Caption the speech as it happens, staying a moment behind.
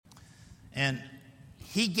And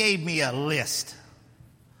he gave me a list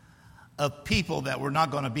of people that were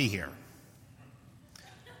not going to be here.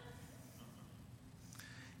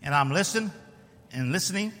 And I'm listening, and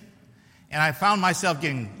I found myself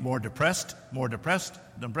getting more depressed.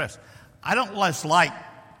 I don't just like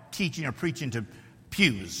teaching or preaching to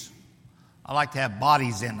pews. I like to have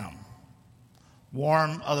bodies in them.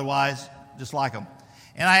 Warm, otherwise, just like them.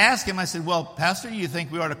 And I asked him, I said, well, Pastor, you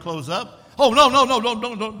think we ought to close up? Oh,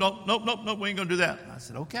 no, we ain't going to do that. I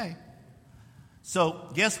said, okay. So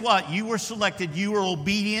guess what? You were selected. You were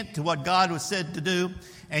obedient to what God was said to do,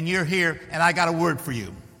 and you're here, and I got a word for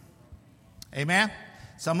you. Amen?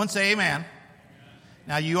 Someone say amen.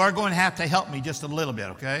 Now, you are going to have to help me just a little bit,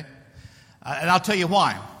 okay? And I'll tell you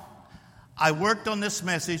why. I worked on this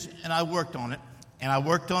message, and I worked on it, and I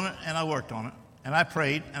worked on it, and I worked on it, and I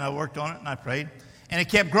prayed, and I worked on it, and I prayed, and it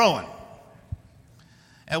kept growing.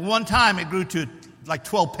 At one time, it grew to like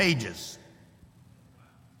 12 pages.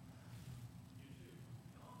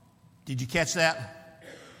 Did you catch that?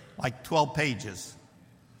 Like 12 pages.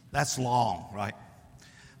 That's long, right?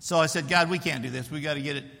 So I said, God, we can't do this. We got to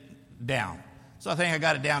get it down. So I think I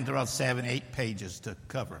got it down to around 7, 8 pages to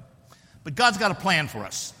cover. But God's got a plan for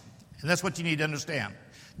us. And that's what you need to understand.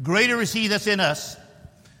 Greater is he that's in us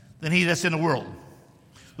than he that's in the world.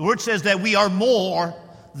 The word says that we are more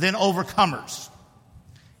than overcomers.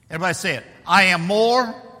 Everybody say it. I am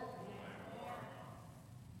more.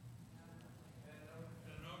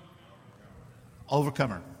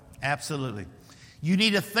 Overcomer. Absolutely. You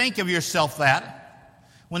need to think of yourself that.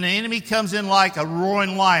 When the enemy comes in like a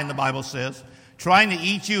roaring lion, the Bible says, trying to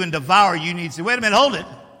eat you and devour you, you need to say, wait a minute, hold it.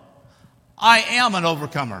 I am an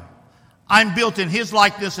overcomer. I'm built in his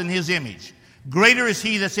likeness and his image. Greater is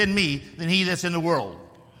he that's in me than he that's in the world.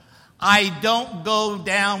 I don't go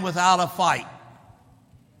down without a fight.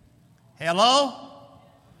 Hello?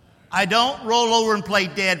 I don't roll over and play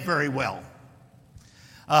dead very well.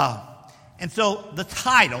 And so the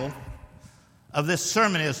title of this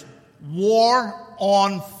sermon is War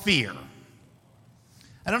on Fear.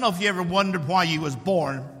 I don't know if you ever wondered why you was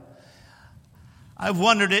born. I've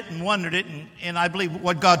wondered it, and I believe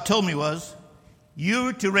what God told me was,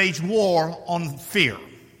 you're to wage war on fear.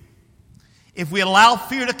 If we allow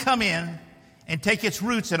fear to come in and take its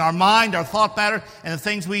roots in our mind, our thought pattern, and the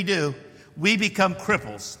things we do, we become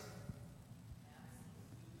cripples.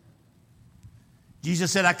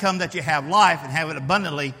 Jesus said, I come that you have life and have it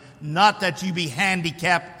abundantly, not that you be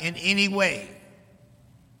handicapped in any way.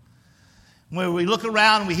 When we look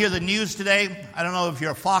around and we hear the news today, I don't know if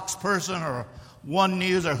you're a Fox person or One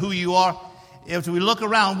News or who you are. If we look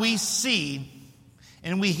around, we see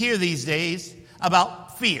and we hear these days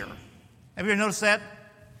about fear. Have you ever noticed that?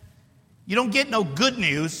 You don't get no good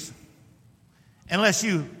news unless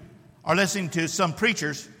you are listening to some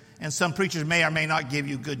preachers, and some preachers may or may not give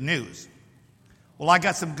you good news. Well, I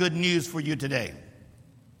got some good news for you today.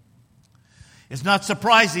 It's not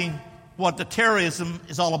surprising what the terrorism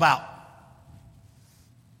is all about.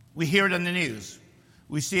 We hear it in the news.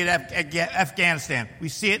 We see it at Afghanistan. We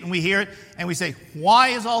see it and we hear it and we say, why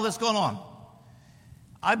is all this going on?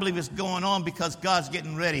 I believe it's going on because God's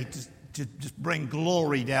getting ready to just bring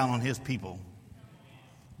glory down on his people.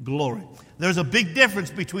 Glory. There's a big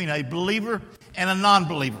difference between a believer and a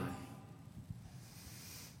non-believer.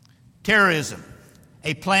 Terrorism,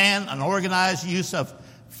 a plan, an organized use of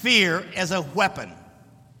fear as a weapon.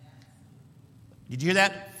 Did you hear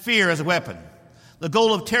that? Fear as a weapon. The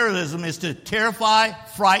goal of terrorism is to terrify,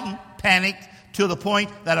 frighten, panic to the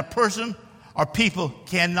point that a person or people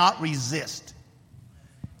cannot resist.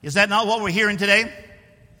 Is that not what we're hearing today?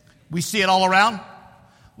 We see it all around.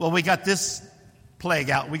 Well, we got this plague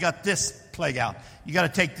out. We got this plague out. You got to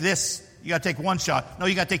take this. You got to take one shot. No,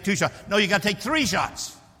 you got to take 2 shots. No, you got to take 3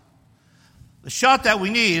 shots. The shot that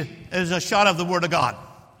we need is a shot of the Word of God.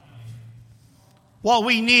 What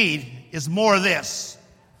we need is more of this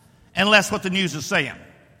and less what the news is saying.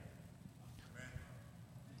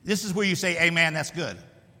 This is where you say, amen, that's good.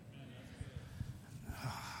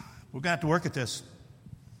 We're going to have to work at this.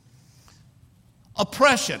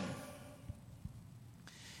 Oppression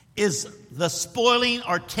is the spoiling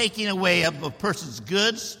or taking away of a person's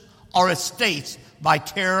goods or estates by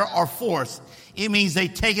terror or force. It means they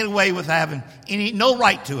take it away without having no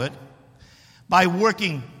right to it by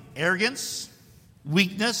working arrogance,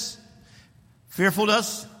 weakness,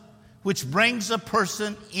 fearfulness, which brings a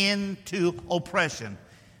person into oppression.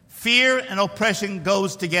 Fear and oppression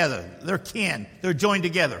goes together. They're kin. They're joined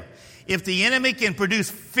together. If the enemy can produce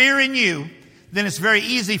fear in you, then it's very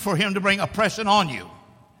easy for him to bring oppression on you.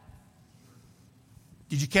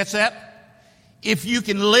 Did you catch that? If you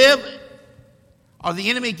can live or the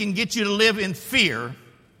enemy can get you to live in fear,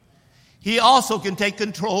 he also can take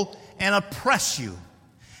control and oppress you.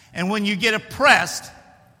 And when you get oppressed,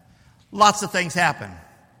 lots of things happen.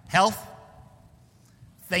 Health,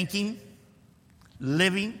 thinking,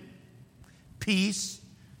 living, peace,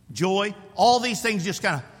 joy, all these things just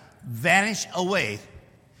kind of vanish away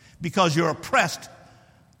because you're oppressed.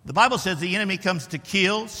 The Bible says the enemy comes to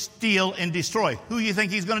kill, steal, and destroy. Who do you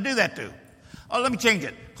think he's going to do that to? Oh, let me change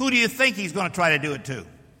it. Who do you think he's going to try to do it to?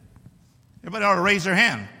 Everybody ought to raise their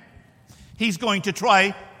hand. He's going to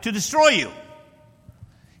try to destroy you.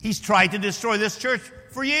 He's tried to destroy this church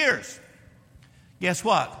for years. Guess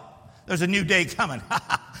what? There's a new day coming.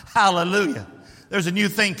 Hallelujah. There's a new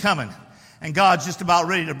thing coming. And God's just about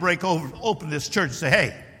ready to break open this church and say,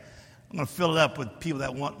 hey, I'm going to fill it up with people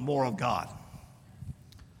that want more of God.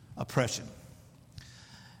 Oppression.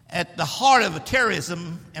 At the heart of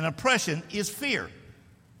terrorism and oppression is fear.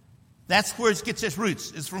 That's where it gets its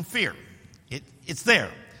roots. It's from fear. It's there.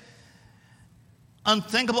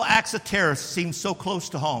 Unthinkable acts of terror seem so close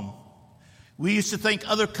to home. We used to think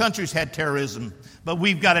other countries had terrorism, but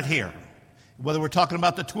we've got it here. Whether we're talking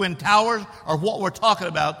about the Twin Towers or what we're talking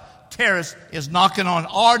about, terrorists is knocking on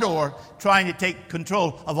our door trying to take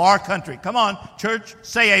control of our country. Come on, church,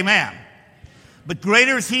 say amen. But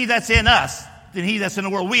greater is he that's in us than he that's in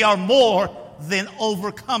the world. We are more than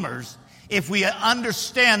overcomers if we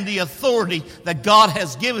understand the authority that God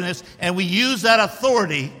has given us, and we use that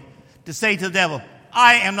authority to say to the devil,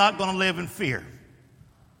 I am not going to live in fear.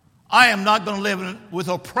 I am not going to live with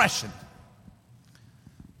oppression.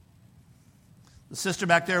 The sister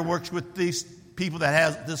back there works with these people that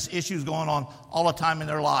have this issues going on all the time in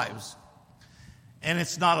their lives. And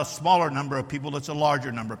it's not a smaller number of people, it's a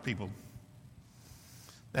larger number of people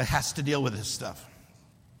that has to deal with this stuff.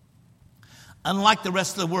 Unlike the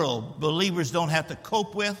rest of the world, believers don't have to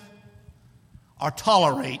cope with or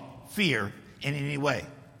tolerate fear in any way.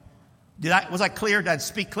 Was I clear? Did I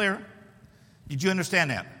speak clear? Did you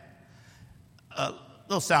understand that?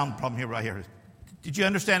 Little sound problem here, right here. Did you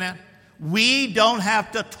understand that? We don't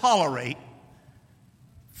have to tolerate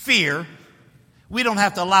fear. We don't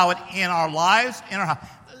have to allow it in our lives, in our house.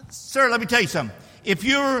 Sir, let me tell you something. If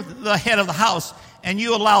you're the head of the house and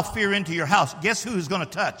you allow fear into your house, guess who's going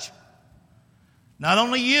to touch? Not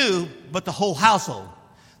only you, but the whole household.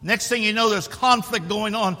 Next thing you know, there's conflict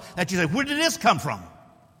going on that you say, where did this come from?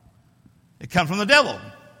 It comes from the devil.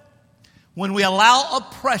 When we allow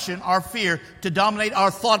oppression or fear to dominate our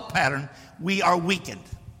thought pattern, we are weakened.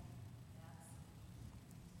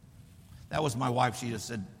 That was my wife. She just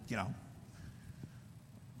said,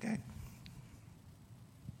 okay.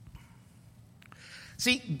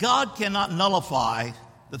 See, God cannot nullify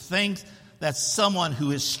the things that someone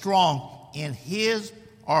who is strong in his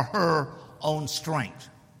or her own strength.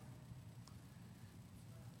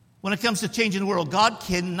 When it comes to changing the world, God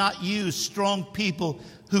cannot use strong people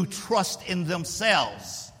who trust in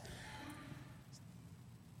themselves.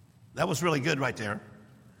 That was really good right there.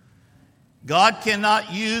 God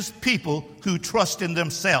cannot use people who trust in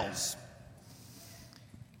themselves.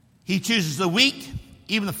 He chooses the weak,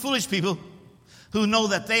 even the foolish people, who know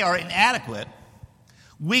that they are inadequate,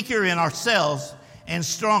 weaker in ourselves, and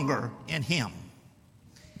stronger in Him.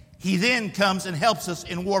 He then comes and helps us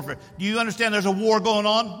in warfare. Do you understand there's a war going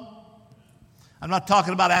on? I'm not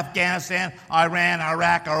talking about Afghanistan, Iran,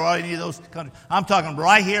 Iraq, or any of those countries. I'm talking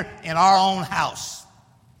right here in our own house.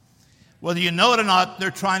 Whether you know it or not, they're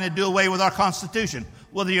trying to do away with our Constitution.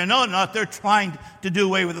 Whether you know it or not, they're trying to do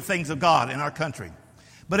away with the things of God in our country.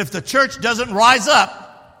 But if the church doesn't rise up,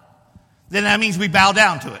 then that means we bow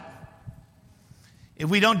down to it. If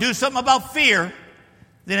we don't do something about fear,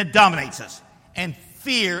 then it dominates us. And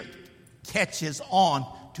fear catches on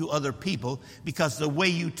to other people because the way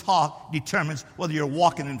you talk determines whether you're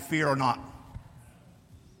walking in fear or not.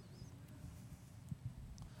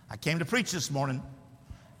 I came to preach this morning.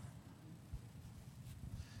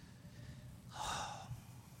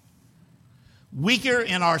 Weaker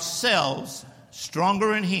in ourselves,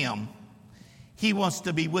 stronger in Him, He wants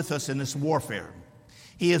to be with us in this warfare.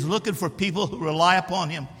 He is looking for people who rely upon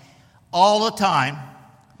Him all the time.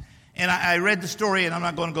 And I read the story, and I'm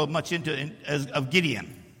not going to go much into it, of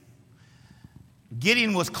Gideon.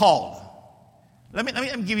 Gideon was called. Let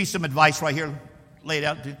me give you some advice right here laid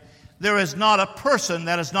out. There is not a person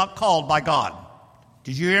that is not called by God.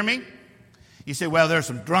 Did you hear me? You say, well, there's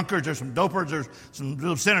some drunkards, there's some dopers, there's some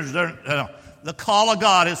little sinners. The call of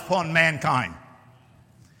God is upon mankind.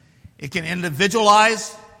 It can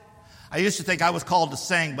individualize. I used to think I was called to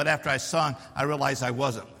sing, but after I sung, I realized I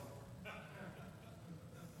wasn't.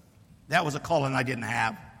 That was a calling I didn't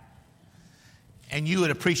have. And you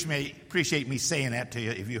would appreciate me saying that to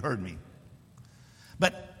you if you heard me.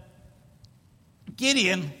 But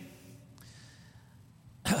Gideon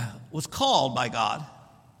was called by God.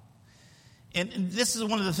 And this is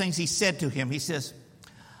one of the things he said to him. He says,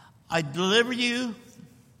 I deliver you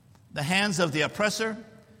the hands of the oppressor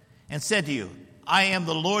and said to you, I am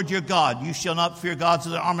the Lord your God. You shall not fear gods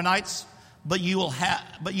of the Ammonites, but you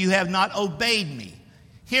have not obeyed me.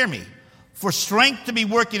 Hear me. For strength to be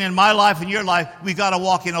working in my life and your life, we got to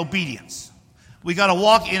walk in obedience. We got to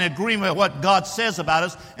walk in agreement with what God says about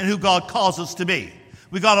us and who God calls us to be.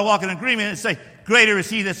 We got to walk in agreement and say, greater is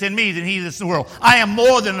he that's in me than he that's in the world. I am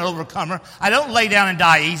more than an overcomer. I don't lay down and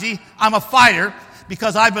die easy. I'm a fighter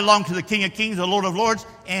because I belong to the King of Kings, the Lord of Lords,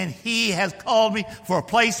 and he has called me for a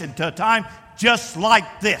place and to a time just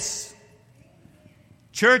like this.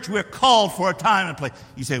 Church, we're called for a time and place.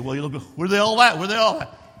 You say, well, you look, where are they all at? Where are they all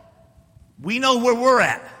at? We know where we're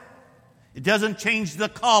at. It doesn't change the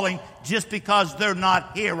calling just because they're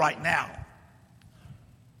not here right now.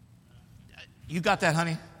 You got that,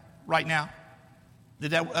 honey? Right now?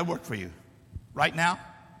 Did that work for you? Right now?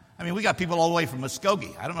 I mean, we got people all the way from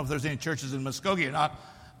Muskogee. I don't know if there's any churches in Muskogee or not,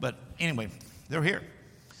 but anyway, they're here.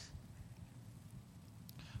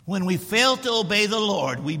 When we fail to obey the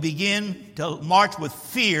Lord, we begin to march with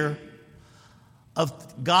fear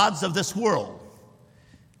of gods of this world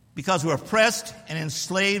because we're oppressed and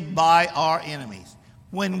enslaved by our enemies.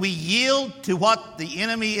 When we yield to what the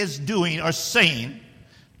enemy is doing or saying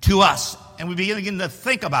to us, and we begin to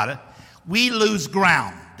think about it, we lose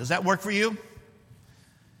ground. Does that work for you?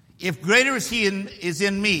 If greater is he is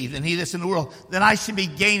in me than he that's in the world, then I should be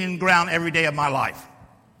gaining ground every day of my life.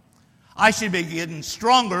 I should be getting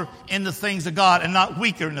stronger in the things of God and not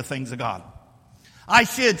weaker in the things of God. I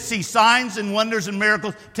should see signs and wonders and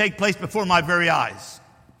miracles take place before my very eyes.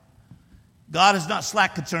 God is not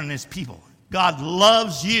slack concerning his people. God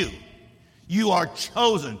loves you. You are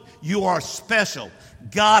chosen. You are special.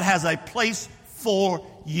 God has a place for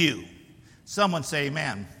you. Someone say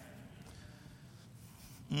amen.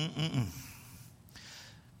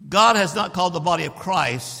 God has not called the body of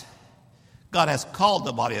Christ. God has called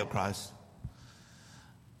the body of Christ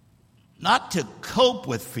not to cope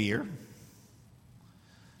with fear,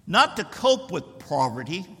 not to cope with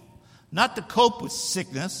poverty, not to cope with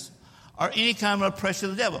sickness or any kind of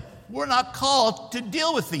oppression of the devil. We're not called to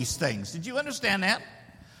deal with these things. Did you understand that?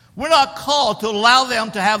 We're not called to allow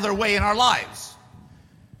them to have their way in our lives.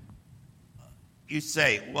 You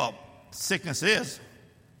say, well, sickness is.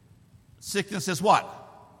 Sickness is what?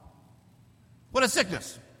 What is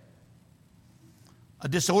sickness? A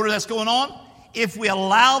disorder that's going on? If we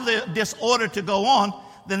allow the disorder to go on,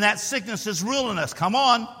 then that sickness is ruling us. Come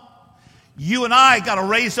on. You and I got to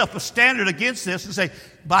raise up a standard against this and say,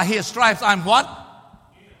 by his stripes I'm what?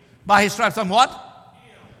 Healed. By his stripes I'm what?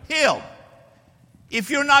 Healed. If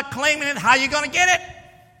you're not claiming it, how are you going to get it?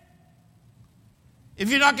 If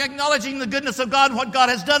you're not acknowledging the goodness of God and what God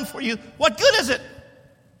has done for you, what good is it?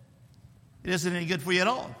 It isn't any good for you at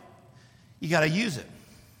all. You got to use it.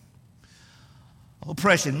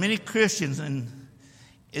 Oppression. Many Christians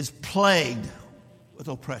is plagued with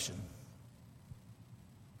oppression.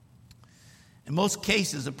 In most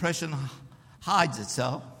cases, oppression hides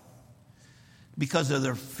itself because of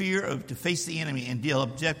their fear to face the enemy and deal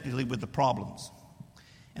objectively with the problems.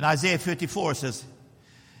 In Isaiah 54 it says,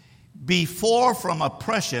 be far from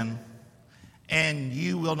oppression and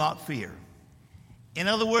you will not fear. In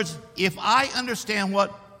other words, if I understand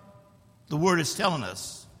what the word is telling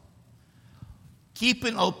us,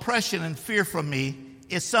 keeping oppression and fear from me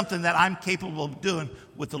is something that I'm capable of doing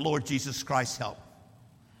with the Lord Jesus Christ's help.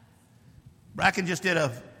 Bracken just did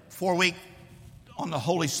a 4-week on the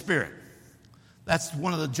Holy Spirit. That's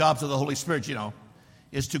one of the jobs of the Holy Spirit,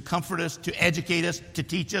 is to comfort us, to educate us, to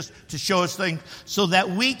teach us, to show us things so that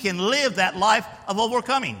we can live that life of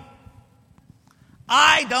overcoming.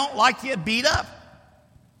 I don't like to get beat up.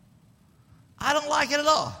 I don't like it at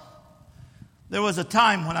all. There was a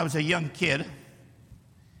time when I was a young kid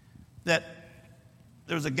that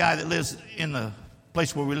there was a guy that lives in the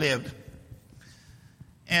place where we lived.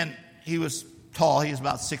 And he was tall. He was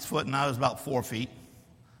about 6 foot and I was about 4 feet.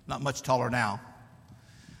 Not much taller now.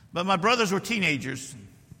 But my brothers were teenagers.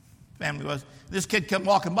 Family was. This kid kept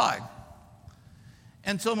walking by.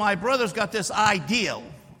 And so my brothers got this idea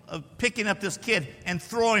of picking up this kid and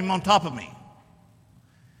throwing him on top of me.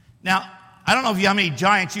 Now, I don't know how many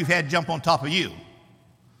giants you've had jump on top of you.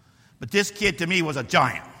 But this kid to me was a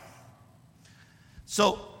giant.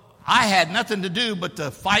 So I had nothing to do but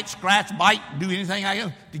to fight, scratch, bite, do anything I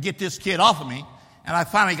could to get this kid off of me. And I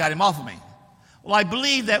finally got him off of me. Well, I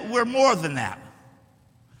believe that we're more than that.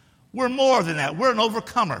 We're more than that. We're an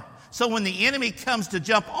overcomer. So when the enemy comes to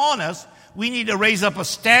jump on us, we need to raise up a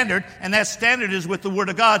standard, and that standard is with the Word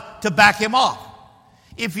of God to back him off.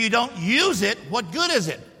 If you don't use it, what good is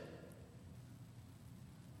it?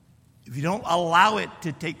 If you don't allow it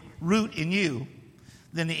to take root in you,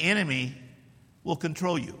 then the enemy will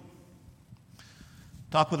control you.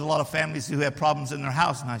 Talk with a lot of families who have problems in their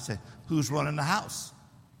house, and I say, who's running the house?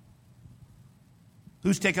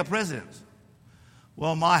 Who's taking up residence?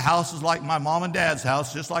 Well, my house is like my mom and dad's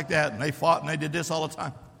house, just like that, and they fought and they did this all the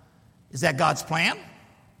time. Is that God's plan?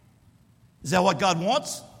 Is that what God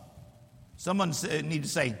wants? Someone need to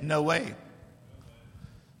say, no way.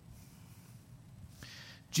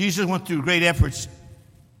 Jesus went through great efforts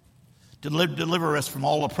to deliver us from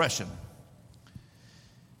all oppression.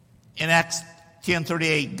 In Acts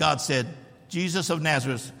 10:38, God said, Jesus of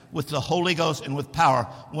Nazareth, with the Holy Ghost and with power,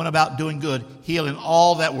 went about doing good, healing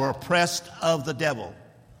all that were oppressed of the devil.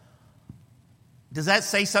 Does that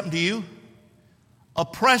say something to you?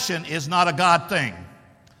 Oppression is not a God thing.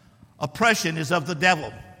 Oppression is of the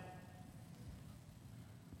devil.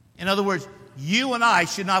 In other words, you and I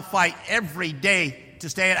should not fight every day to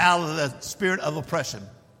stay out of the spirit of oppression.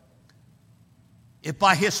 If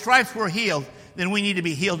by his stripes we're healed, then we need to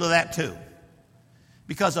be healed of that too.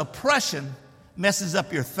 Because oppression messes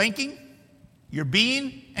up your thinking, your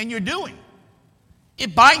being, and your doing.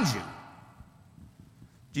 It binds you.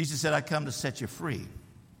 Jesus said, I come to set you free.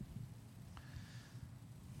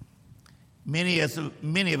 Many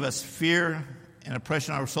of us fear and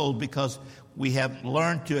oppression in our souls because we have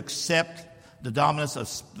learned to accept the dominance of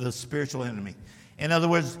the spiritual enemy. In other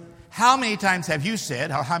words, how many times have you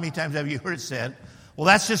said, or how many times have you heard it said, well,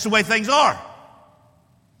 that's just the way things are.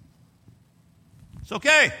 It's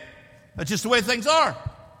okay. That's just the way things are.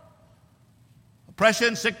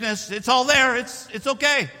 Oppression, sickness, it's all there. It's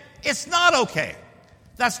okay. It's not okay.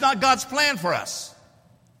 That's not God's plan for us.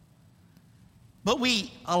 But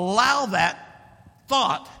we allow that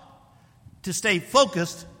thought to stay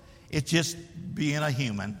focused. It's just being a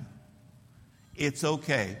human. It's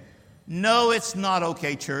okay. No, it's not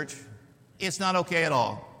okay, church. It's not okay at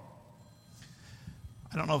all.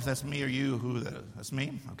 I don't know if that's me or you. That's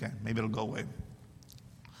me? Okay, maybe it'll go away.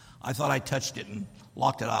 I thought I touched it and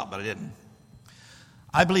locked it out, but I didn't.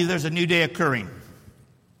 I believe there's a new day occurring.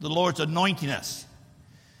 The Lord's anointing us.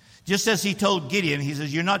 Just as he told Gideon, he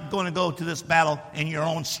says, you're not going to go to this battle in your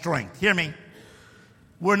own strength. Hear me.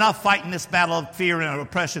 We're not fighting this battle of fear and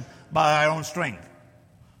oppression by our own strength.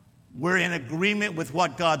 We're in agreement with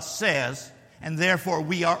what God says, and therefore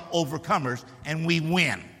we are overcomers, and we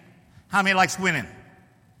win. How many likes winning?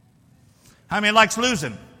 How many likes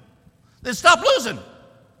losing? Then stop losing.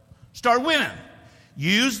 Start winning.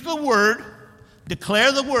 Use the word,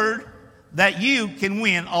 declare the word that you can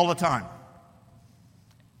win all the time.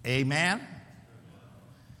 Amen?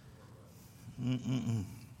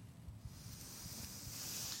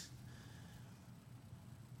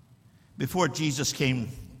 Before Jesus came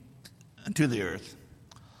to the earth,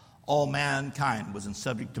 all mankind was in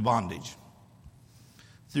subject to bondage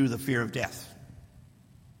through the fear of death.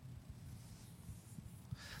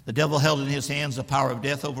 The devil held in his hands the power of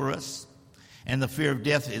death over us, and the fear of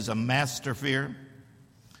death is a master fear.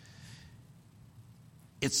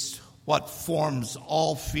 It's what forms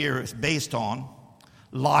all fear is based on.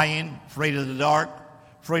 Lying, afraid of the dark,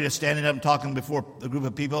 afraid of standing up and talking before a group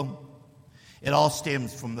of people. It all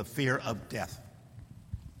stems from the fear of death.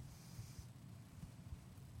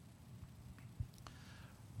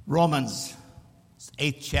 Romans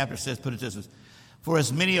 8th chapter says, put it this way, for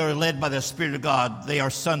as many are led by the Spirit of God, they are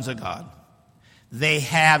sons of God. They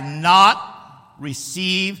have not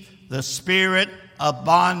received the spirit of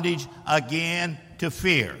bondage again to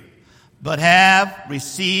fear, but have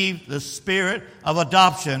received the spirit of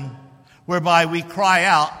adoption, whereby we cry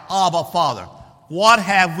out, Abba, Father. What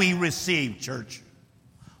have we received, church?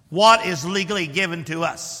 What is legally given to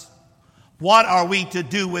us? What are we to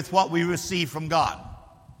do with what we receive from God?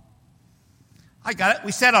 I got it.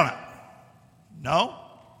 We sat on it. No.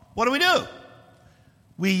 What do?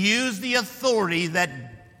 We use the authority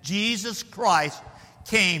that Jesus Christ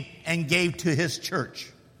came and gave to his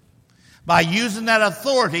church. By using that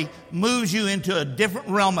authority, moves you into a different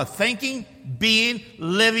realm of thinking, being,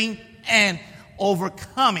 living, and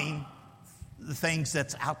overcoming the things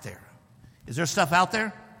that's out there. Is there stuff out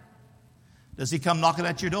there? Does he come knocking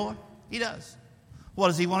at your door? He does. What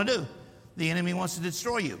does he want to do? The enemy wants to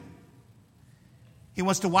destroy you. He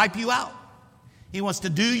wants to wipe you out. He wants to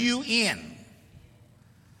do you in.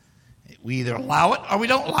 We either allow it or we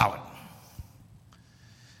don't allow it.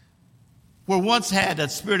 Where once had a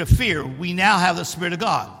spirit of fear, we now have the Spirit of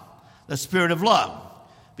God, the Spirit of love,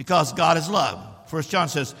 because God is love. 1 John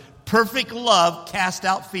says, perfect love casts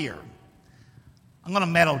out fear. I'm going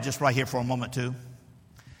to meddle just right here for a moment too.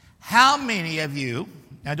 How many of you,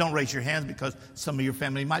 now don't raise your hands because some of your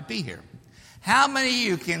family might be here. How many of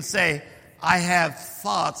you can say, I have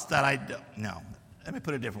thoughts that I don't? No, let me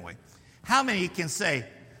put it a different way. How many can say,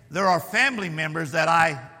 there are family members that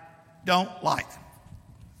I don't like?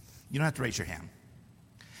 You don't have to raise your hand.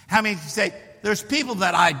 How many can say, there's people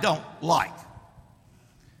that I don't like?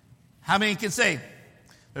 How many can say,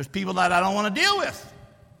 there's people that I don't want to deal with?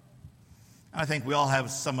 I think we all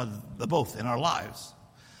have some of the both in our lives.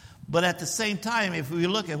 But at the same time, if we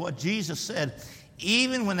look at what Jesus said,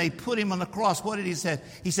 even when they put him on the cross, what did he say?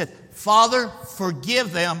 He said, Father,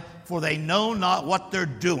 forgive them, for they know not what they're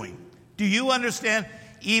doing. Do you understand?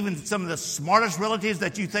 Even some of the smartest relatives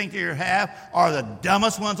that you think you have are the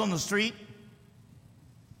dumbest ones on the street.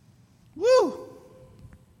 Woo!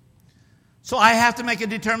 So I have to make a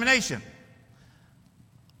determination.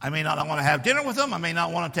 I may not want to have dinner with them. I may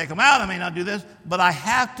not want to take them out. I may not do this. But I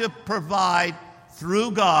have to provide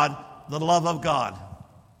through God the love of God.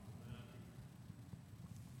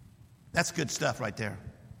 That's good stuff right there.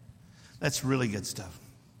 That's really good stuff.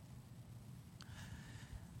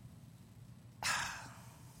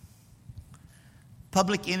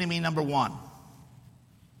 Public enemy number one.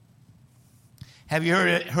 Have you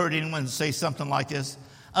heard anyone say something like this?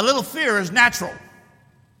 A little fear is natural.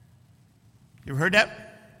 You ever heard that?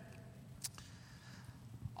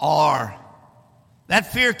 Or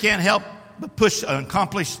that fear can't help but push and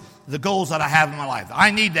accomplish the goals that I have in my life.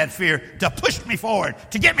 I need that fear to push me forward,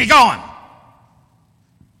 to get me going,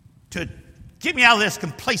 to get me out of this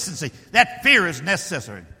complacency. That fear is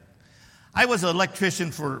necessary. I was an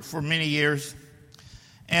electrician for many years,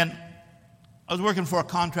 and I was working for a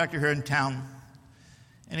contractor here in town.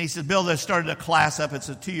 And he said, Bill, they started a class up. It's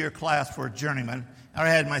a 2-year class for a journeyman. I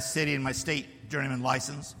had my city and my state journeyman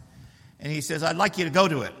license. And he says, I'd like you to go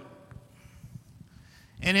to it.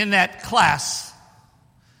 And in that class,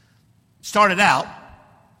 started out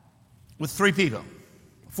with 3 people,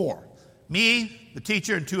 4. Me, the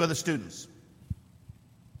teacher, and 2 other students.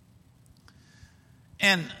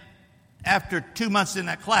 And after 2 months in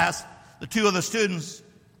that class, the 2 other students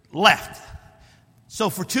left. So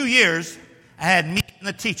for 2 years, I had me and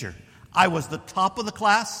the teacher. I was the top of the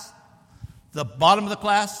class, the bottom of the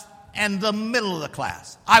class, and the middle of the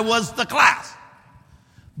class. I was the class.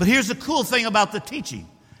 But here's the cool thing about the teaching.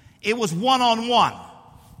 It was one-on-one.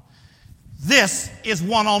 This is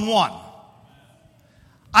one-on-one.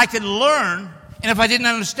 I could learn, and if I didn't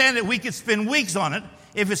understand it, we could spend weeks on it.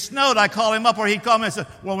 If it snowed, I'd call him up, or he'd call me and say,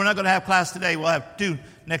 well, we're not going to have class today. We'll have 2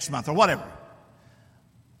 next month, or whatever.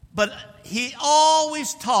 But he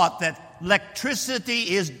always taught that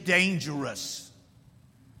electricity is dangerous.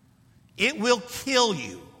 It will kill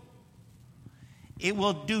you. It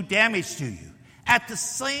will do damage to you. At the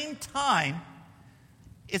same time,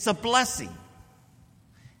 it's a blessing.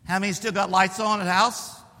 How many still got lights on at the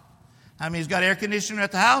house? How many's got air conditioner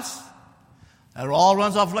at the house? That all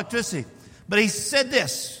runs off electricity. But he said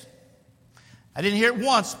this. I didn't hear it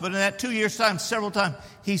once, but in that 2 years' time, several times,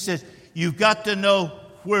 he says, you've got to know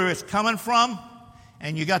where it's coming from,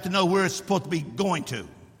 and you got to know where it's supposed to be going to.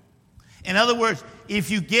 In other words,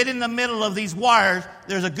 if you get in the middle of these wires,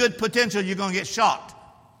 there's a good potential you're going to get shocked.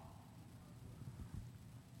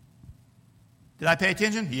 Did I pay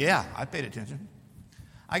attention? Yeah, I paid attention.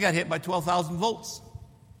 I got hit by 12,000 volts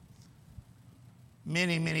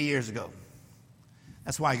many, many years ago.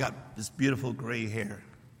 That's why I got this beautiful gray hair.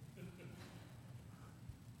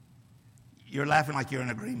 You're laughing like you're in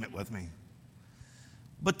agreement with me.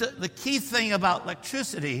 But the key thing about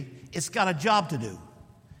electricity, it's got a job to do.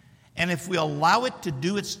 And if we allow it to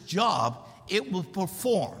do its job, it will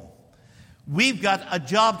perform. We've got a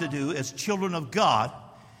job to do as children of God,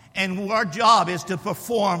 and our job is to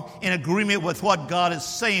perform in agreement with what God is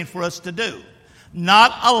saying for us to do,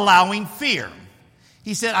 not allowing fear.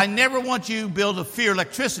 He said, I never want you, Bill, to fear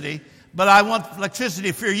electricity, but I want electricity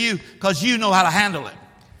to fear you because you know how to handle it.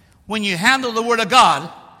 When you handle the Word of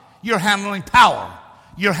God, you're handling power.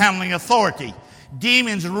 You're handling authority.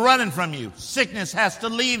 Demons running from you. Sickness has to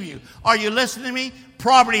leave you. Are you listening to me?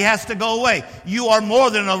 Poverty has to go away. You are more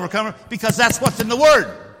than an overcomer because that's what's in the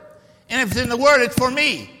Word. And if it's in the Word, it's for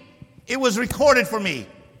me. It was recorded for me.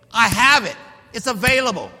 I have it. It's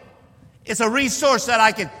available. It's a resource that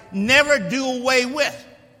I can never do away with.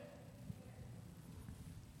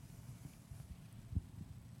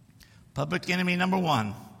 Public enemy number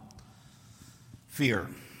 1, fear.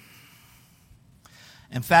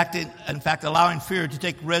 In fact, allowing fear to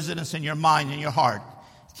take residence in your mind and your heart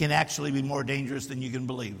can actually be more dangerous than you can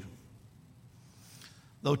believe.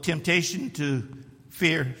 Though temptation to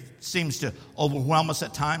fear seems to overwhelm us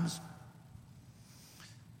at times,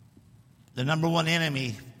 the number one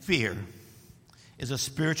enemy, fear, is a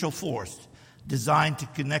spiritual force designed to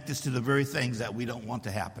connect us to the very things that we don't want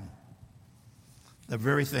to happen. The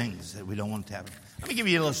very things that we don't want to happen. Let me give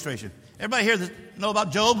you an illustration. Everybody here know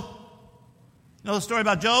about Job? Know the story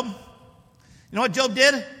about Job? You know what Job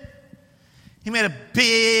did? He made a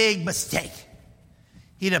big mistake.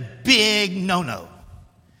 He had a big no-no.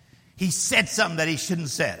 He said something that he shouldn't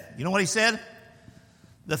have said. You know what he said?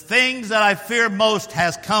 The things that I fear most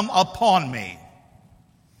has come upon me.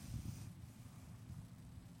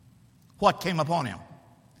 What came upon him?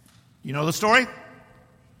 You know the story?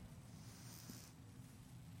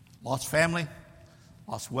 Lost family,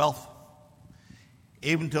 lost wealth,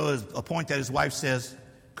 even to a point that his wife says,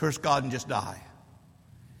 curse God and just die.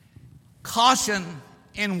 Caution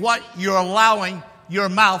in what you're allowing your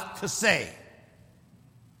mouth to say.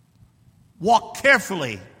 Walk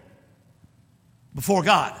carefully before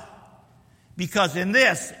God, because in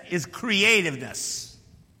this is creativeness.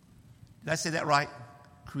 Did I say that right?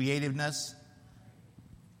 Creativeness?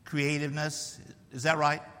 Creativeness? Is that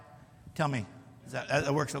right? Tell me.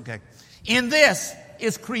 That works okay. In this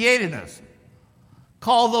is creativeness.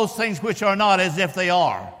 Call those things which are not as if they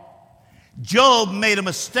are. Job made a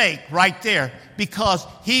mistake right there because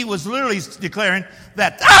he was literally declaring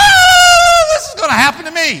that, this is going to happen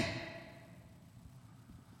to me.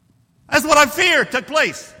 That's what I fear took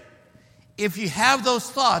place. If you have those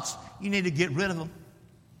thoughts, you need to get rid of them.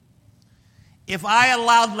 If I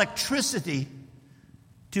allowed electricity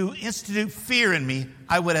to institute fear in me,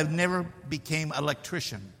 I would have never became an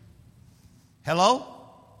electrician. Hello?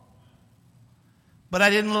 But I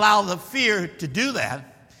didn't allow the fear to do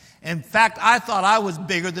that. In fact, I thought I was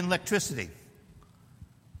bigger than electricity.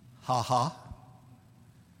 Ha ha.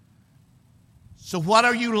 So what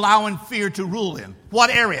are you allowing fear to rule in? What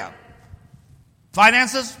area?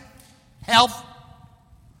 Finances? Health?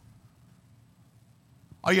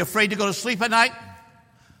 Are you afraid to go to sleep at night?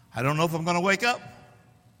 I don't know if I'm going to wake up.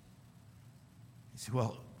 You say,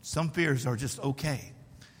 well, some fears are just okay.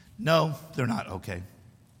 No, they're not okay.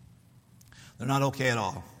 They're not okay at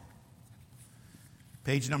all.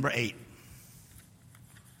 Page number 8.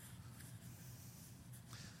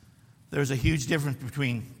 There's a huge difference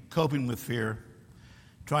between coping with fear,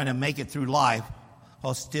 trying to make it through life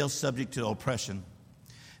while still subject to oppression.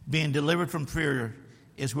 Being delivered from fear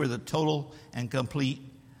is where the total and complete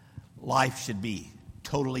life should be.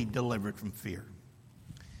 Totally delivered from fear.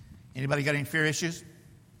 Anybody got any fear issues?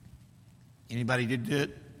 Anybody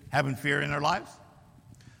having fear in their lives?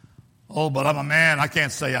 Oh, but I'm a man. I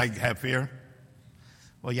can't say I have fear.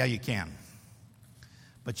 Well, yeah, you can.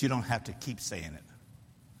 But you don't have to keep saying it.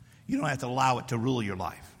 You don't have to allow it to rule your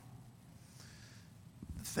life.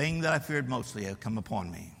 The thing that I feared mostly had come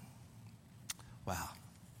upon me. Wow.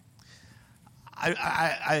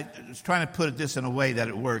 I was trying to put this in a way that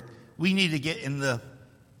it worked. We need to get in the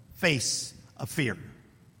face of fear.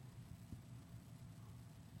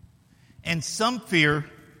 And some fear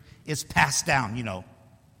is passed down,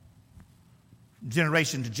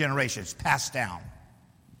 generation to generation. It's passed down.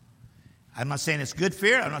 I'm not saying it's good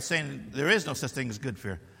fear. I'm not saying there is no such thing as good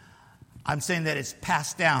fear. I'm saying that it's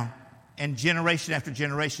passed down, and generation after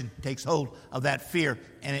generation takes hold of that fear,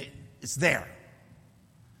 and it's there.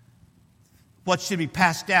 What should be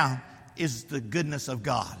passed down is the goodness of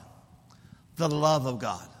God, the love of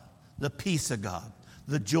God, the peace of God,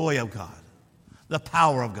 the joy of God, the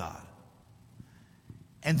power of God.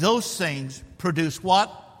 And those things produce what?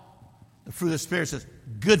 The fruit of the Spirit says,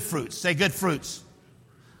 good fruits. Say good fruits.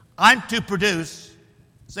 I'm to produce,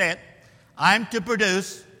 say it, I'm to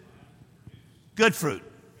produce good fruit.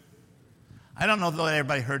 I don't know if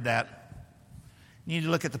everybody heard that. You need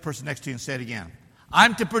to look at the person next to you and say it again.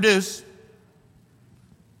 I'm to produce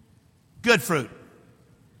good fruit.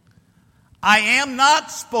 I am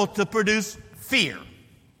not supposed to produce fear.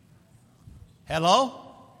 Hello?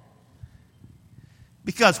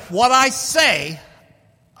 Because what I say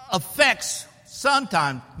affects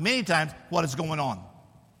sometimes, many times, what is going on.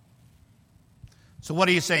 So what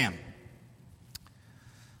are you saying?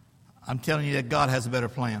 I'm telling you that God has a better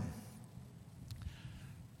plan.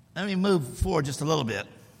 Let me move forward just a little bit.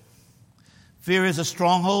 Fear is a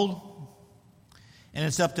stronghold, and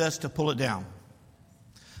it's up to us to pull it down.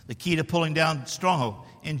 The key to pulling down stronghold.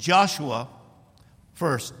 In Joshua,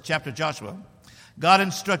 chapter Joshua, God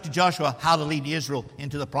instructed Joshua how to lead Israel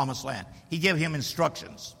into the promised land. He gave him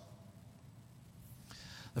instructions.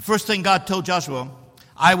 The first thing God told Joshua,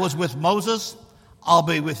 I was with Moses, I'll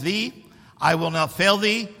be with thee. I will not fail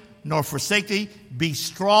thee, nor forsake thee. Be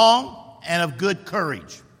strong and of good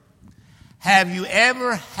courage. Have you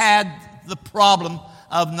ever had the problem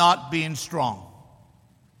of not being strong?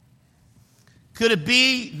 Could it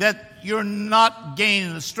be that you're not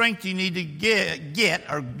gaining the strength you need to get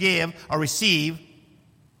or give or receive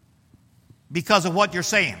because of what you're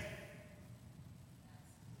saying?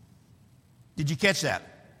 Did you catch that?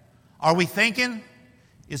 Are we thinking?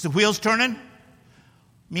 Is the wheels turning? I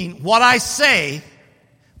mean, what I say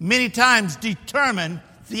many times determine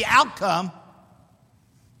the outcome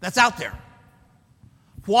that's out there.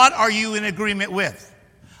 What are you in agreement with?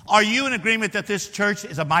 Are you in agreement that this church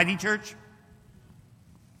is a mighty church?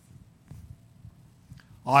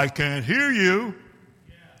 I can't hear you.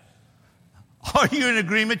 Yes. Are you in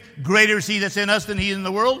agreement? Greater is he that's in us than he in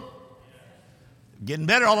the world? Yes. Getting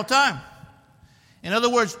better all the time. In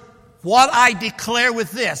other words, what I declare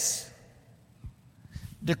with this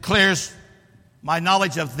declares my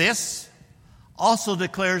knowledge of this, also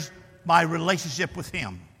declares my relationship with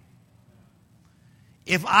him.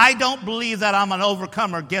 If I don't believe that I'm an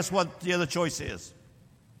overcomer, guess what the other choice is?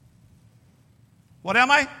 What am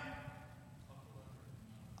I?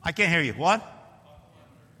 I can't hear you. What?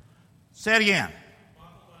 Say it again.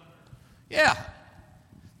 Yeah.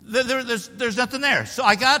 There's nothing there. So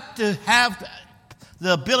I got to have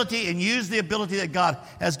the ability and use the ability that God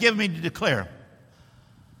has given me to declare.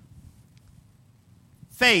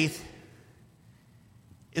 Faith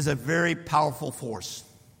is a very powerful force.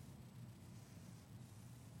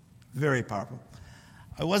 Very powerful.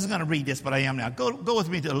 I wasn't going to read this, but I am now. Go with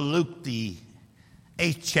me to Luke, the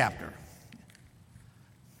 8th chapter.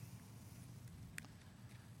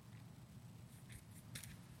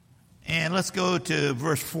 And let's go to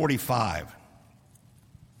verse 45.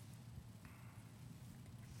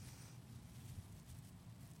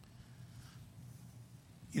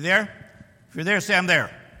 You there? If you're there, say I'm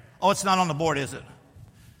there. Oh, it's not on the board, is it?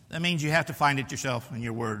 That means you have to find it yourself in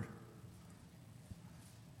your word.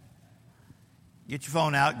 Get your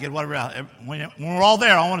phone out, get whatever out. When we're all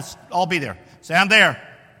there, I want to all be there. Say, I'm there.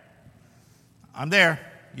 I'm there.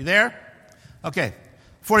 You there? Okay.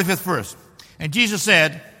 45th verse. And Jesus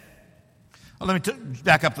said, let me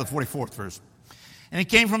back up to the 44th verse. And he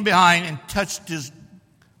came from behind and touched the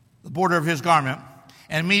border of his garment,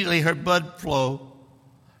 and immediately her flow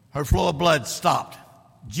of blood stopped.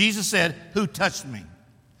 Jesus said, who touched me?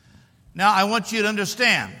 Now, I want you to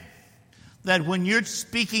understand that when you're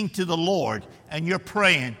speaking to the Lord and you're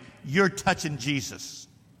praying, you're touching Jesus.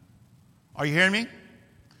 Are you hearing me?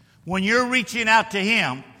 When you're reaching out to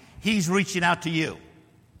him, he's reaching out to you.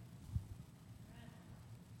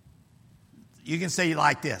 You can say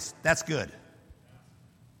like this. That's good.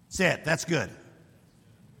 Say it. That's good.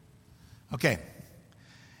 Okay.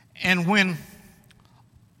 And when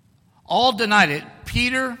all denied it,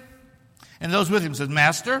 Peter and those with him said,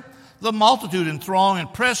 Master, the multitude and throng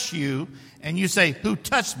and press you, and you say, who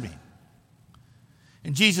touched me?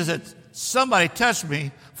 And Jesus said, somebody touched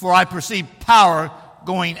me, for I perceive power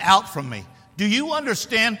going out from me. Do you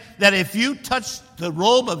understand that if you touch the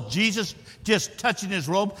robe of Jesus, just touching his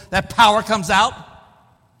robe, that power comes out?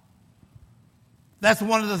 That's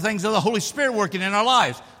one of the things of the Holy Spirit working in our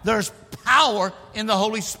lives. There's power in the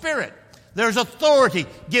Holy Spirit. There's authority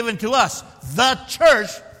given to us, the church,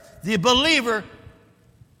 the believer,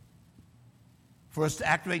 for us to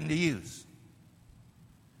activate and to use.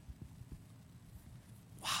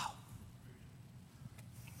 Wow.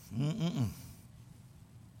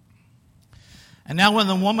 And now when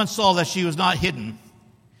the woman saw that she was not hidden,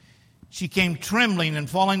 she came trembling and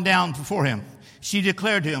falling down before him. She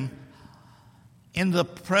declared to him, in the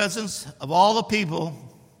presence of all the people,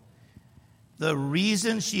 the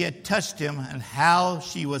reason she had touched him and how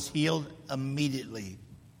she was healed immediately.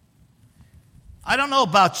 I don't know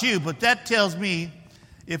about you, but that tells me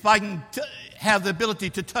if I can have the ability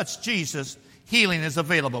to touch Jesus, healing is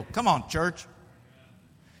available. Come on, church.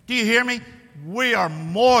 Do you hear me? We are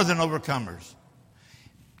more than overcomers.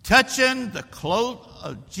 Touching the cloak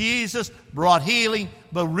of Jesus brought healing,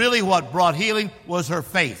 but really what brought healing was her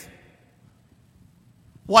faith.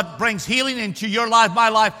 What brings healing into your life, my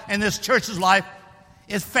life, and this church's life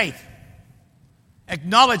is faith.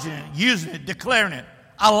 Acknowledging it, using it, declaring it,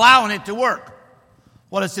 allowing it to work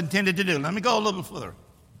what it's intended to do. Let me go a little further.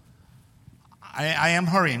 I am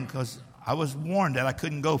hurrying because I was warned that I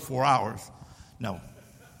couldn't go 4 hours. No.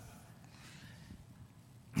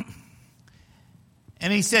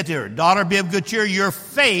 And he said to her, daughter, be of good cheer. Your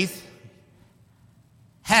faith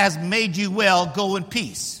has made you well. Go in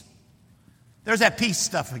peace. There's that peace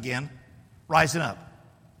stuff again, rising up.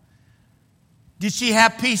 Did she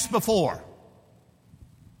have peace before?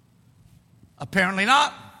 Apparently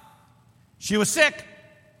not. She was sick.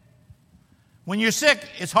 When you're sick,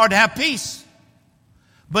 it's hard to have peace.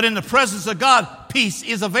 But in the presence of God, peace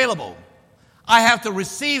is available. I have to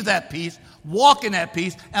receive that peace, walk in that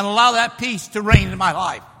peace, and allow that peace to reign in my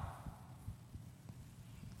life.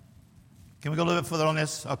 Can we go a little bit further on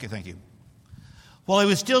this? Okay, thank you. While he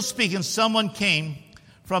was still speaking, someone came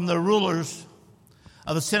from the rulers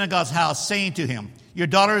of the synagogue's house, saying to him, "Your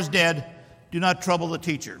daughter is dead. Do not trouble the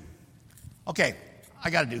teacher." Okay,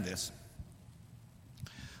 I got to do this.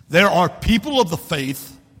 There are people of the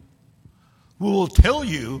faith who will tell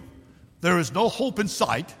you there is no hope in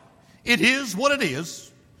sight. It is what it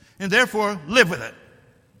is, and therefore live with it.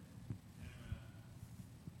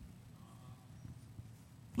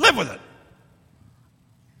 Live with it.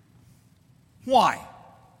 Why?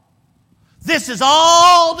 This is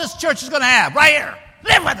all this church is going to have, right here.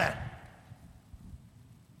 Live with it.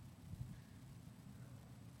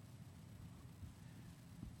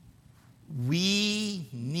 We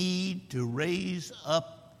need to raise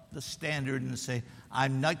up the standard and say,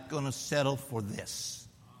 I'm not going to settle for this.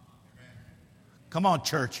 Come on,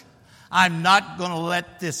 church. I'm not going to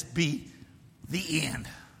let this be the end.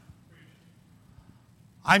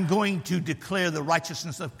 I'm going to declare the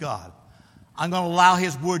righteousness of God. I'm going to allow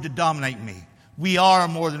His word to dominate me. We are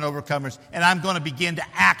more than overcomers, and I'm going to begin to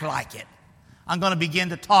act like it. I'm going to begin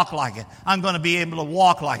to talk like it. I'm going to be able to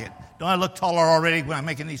walk like it. Don't I look taller already when I'm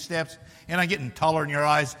making these steps? And I'm getting taller in your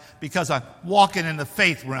eyes because I'm walking in the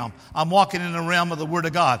faith realm. I'm walking in the realm of the Word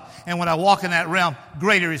of God. And when I walk in that realm,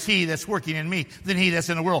 greater is He that's working in me than he that's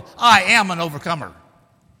in the world. I am an overcomer.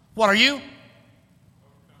 What are you?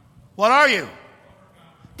 What are you?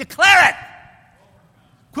 Declare it.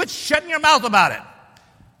 Quit shutting your mouth about it.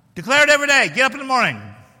 Declare it every day. Get up in the morning.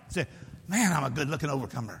 Say, man, I'm a good-looking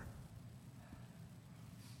overcomer.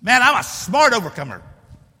 Man, I'm a smart overcomer.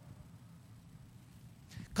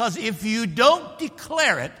 Because if you don't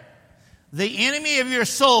declare it, the enemy of your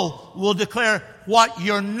soul will declare what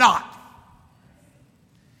you're not.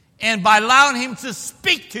 And by allowing him to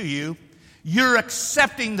speak to you, you're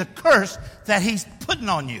accepting the curse that he's putting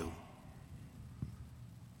on you.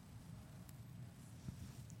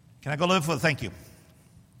 Can I go a little further? Thank you.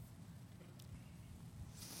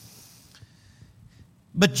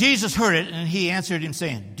 But Jesus heard it, and he answered him,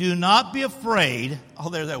 saying, do not be afraid. Oh,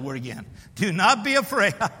 there's that word again. Do not be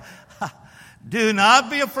afraid. Do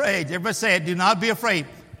not be afraid. Everybody say it. Do not be afraid.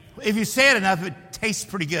 If you say it enough, it tastes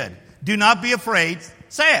pretty good. Do not be afraid.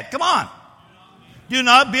 Say it. Come on. Do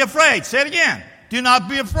not be afraid. Say it again. Do not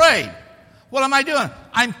be afraid. What am I doing?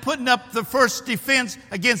 I'm putting up the first defense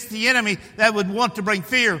against the enemy that would want to bring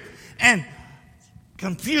fear and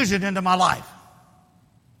confusion into my life.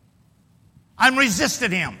 I'm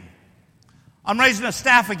resisting him. I'm raising a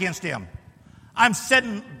staff against him. I'm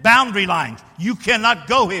setting boundary lines. You cannot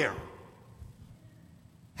go here.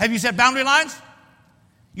 Have you set boundary lines?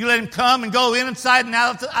 You let him come and go inside and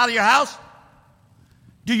out of your house?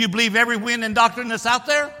 Do you believe every wind and doctrine that's out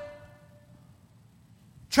there?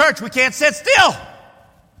 Church, we can't sit still.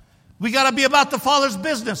 We got to be about the Father's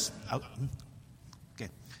business. Okay.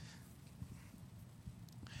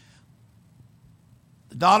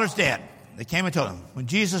 The daughter's dead. They came and told him. When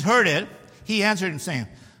Jesus heard it, he answered and saying,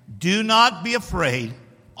 do not be afraid,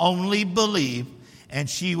 only believe, and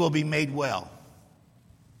she will be made well.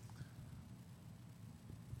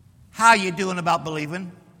 How you doing about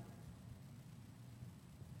believing?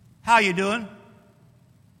 How you doing?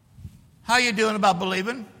 How you doing about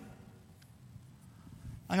believing?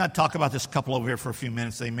 I'm going to talk about this couple over here for a few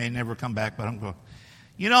minutes. They may never come back, but I'm going.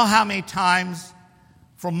 You know how many times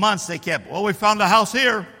for months they kept, well, we found a house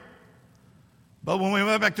here. But when we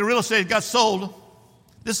went back to real estate, it got sold.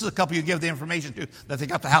 This is a couple you give the information to that they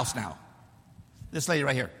got the house now. This lady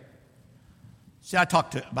right here. See, I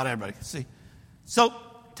talk to about everybody. See, so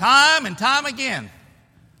time and time again,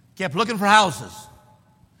 kept looking for houses.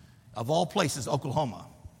 Of all places, Oklahoma.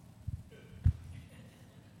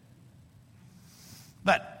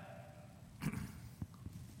 But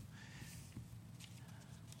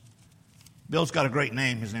Bill's got a great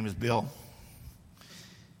name. His name is Bill.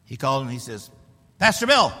 He called and he says, Pastor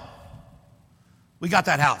Bill, we got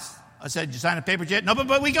that house. I said, did you sign the papers yet? No,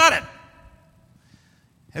 but we got it.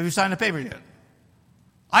 Have you signed the papers yet?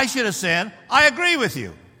 I should have said, I agree with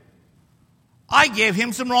you. I gave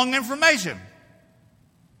him some wrong information.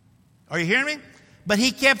 Are you hearing me? But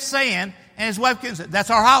he kept saying, and his wife said,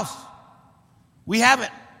 that's our house. We have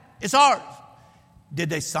it. It's ours.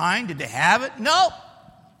 Did they sign? Did they have it? No.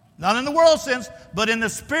 Not in the world sense, but in the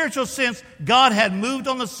spiritual sense, God had moved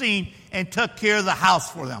on the scene and took care of the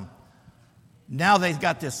house for them. Now they've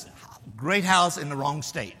got this great house in the wrong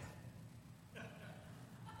state.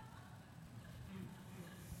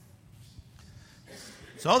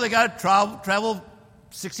 So they got to travel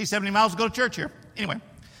 60, 70 miles to go to church here. Anyway,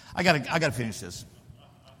 I got to finish this.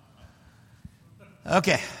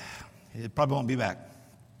 Okay. It probably won't be back.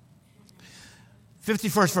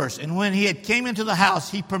 51st verse. And when he had came into the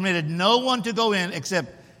house, he permitted no one to go in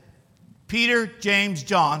except Peter, James,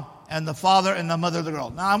 John, and the father and the mother of the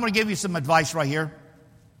girl. Now, I'm going to give you some advice right here.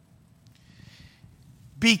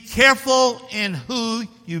 Be careful in who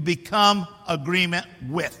you become agreement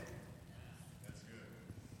with.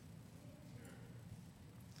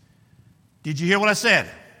 Did you hear what I said?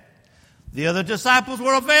 The other disciples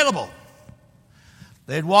were available.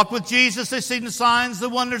 They'd walked with Jesus. They'd seen the signs, the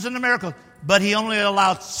wonders, and the miracles. But he only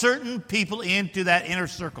allowed certain people into that inner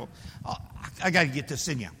circle. I got to get this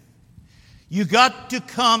in you. You got to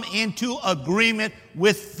come into agreement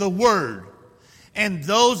with the Word. And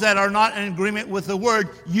those that are not in agreement with the Word,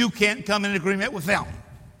 you can't come in agreement with them.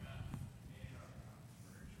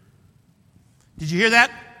 Did you hear that?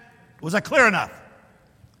 Was I clear enough?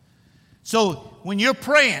 So when you're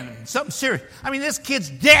praying, something serious. I mean, this kid's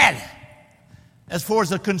dead as far as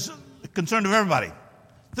the concern of everybody.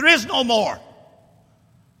 There is no more.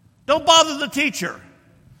 Don't bother the teacher.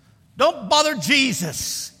 Don't bother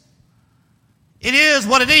Jesus. It is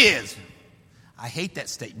what it is. I hate that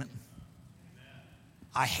statement.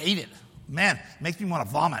 I hate it. Man, it makes me want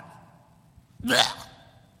to vomit. Blech.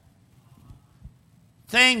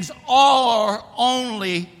 Things are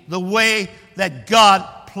only the way that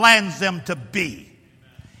God plans them to be.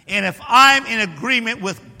 And if I'm in agreement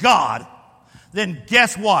with God, then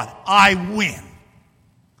guess what? I win.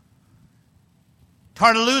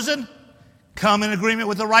 Tired of losing? Come in agreement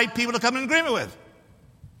with the right people to come in agreement with.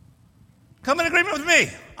 Come in agreement with me.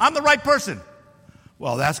 I'm the right person.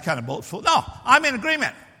 Well, that's kind of boastful. No, I'm in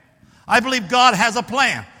agreement. I believe God has a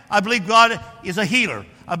plan. I believe God is a healer.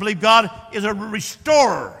 I believe God is a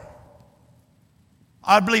restorer.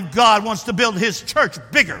 I believe God wants to build his church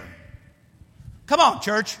bigger. Come on,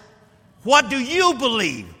 church. What do you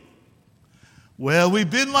believe? Well, we've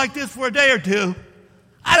been like this for a day or two.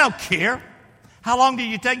 I don't care. How long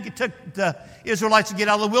did it took the Israelites to get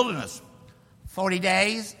out of the wilderness? 40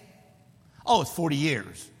 days? Oh, it's 40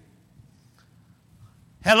 years.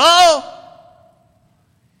 Hello?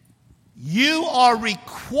 You are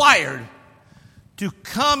required to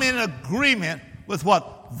come in agreement with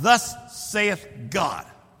what thus saith God.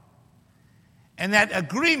 And that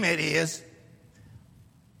agreement is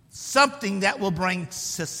something that will bring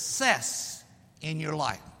success in your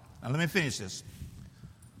life. Now let me finish this.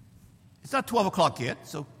 It's not 12 o'clock yet,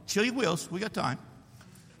 so chill your wheels. We got time.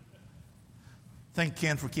 Thank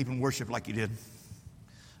Ken for keeping worship like you did.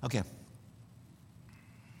 Okay.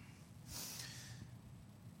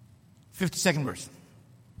 52nd verse.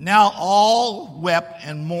 Now all wept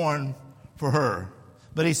and mourned for her.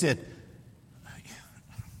 But he said,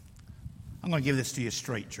 I'm going to give this to you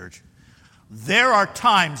straight, church. There are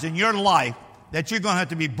times in your life that you're going to have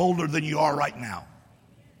to be bolder than you are right now.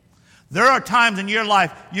 There are times in your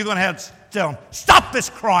life you're going to have to tell them, stop this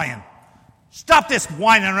crying. Stop this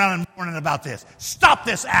whining around and mourning about this. Stop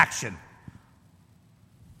this action.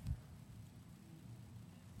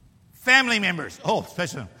 Family members. Oh,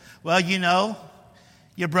 especially. Well, you know,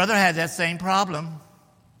 your brother had that same problem.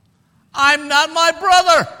 I'm not my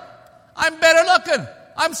brother. I'm better looking.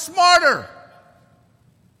 I'm smarter.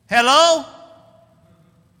 Hello?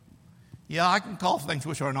 Yeah, I can call things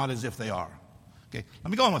which are not as if they are. Okay,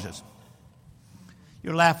 let me go on with this.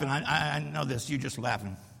 You're laughing. I know this. You're just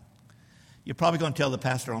laughing. You're probably going to tell the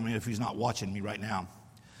pastor on me if he's not watching me right now.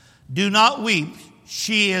 Do not weep.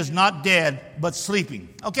 She is not dead, but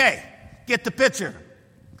sleeping. Okay, get the picture.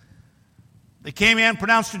 They came in,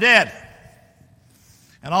 pronounced her dead.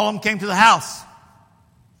 And all of them came to the house.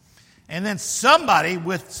 And then somebody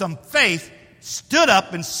with some faith stood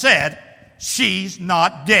up and said, she's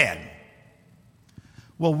not dead.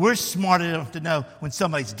 Well, we're smart enough to know when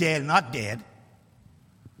somebody's dead and not dead.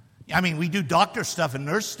 I mean, we do doctor stuff and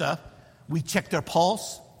nurse stuff. We check their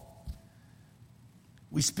pulse.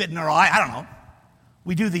 We spit in their eye. I don't know.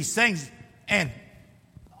 We do these things. And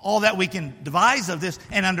all that we can devise of this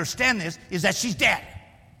and understand this is that she's dead.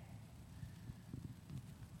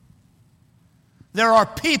 There are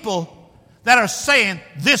people that are saying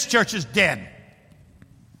this church is dead.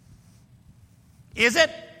 Is it?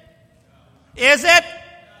 Is it?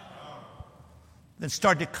 Then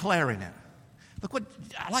start declaring it. Look what,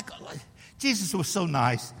 Jesus was so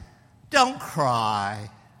nice. Don't cry.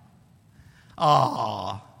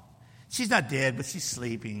 Aw, she's not dead, but she's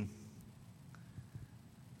sleeping.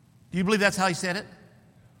 Do you believe that's how he said it?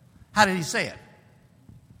 How did he say it?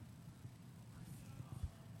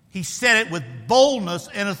 He said it with boldness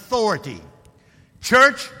and authority.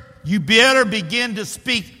 Church, you better begin to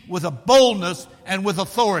speak with a boldness and with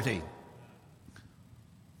authority.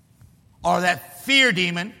 Or that fear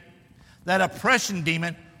demon, that oppression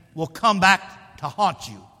demon will come back to haunt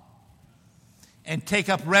you and take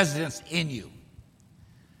up residence in you.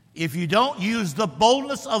 If you don't use the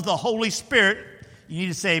boldness of the Holy Spirit, you need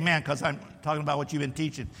to say amen, because I'm talking about what you've been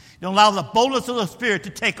teaching. You don't allow the boldness of the Spirit to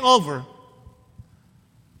take over,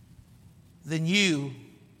 then you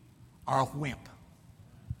are a wimp.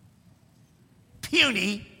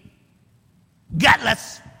 Puny,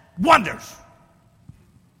 gutless wonders.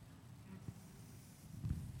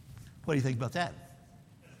 What do you think about that?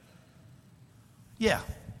 Yeah.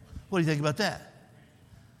 What do you think about that?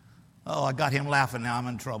 Oh, I got him laughing now. I'm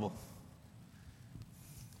in trouble.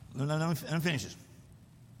 Let me finish this.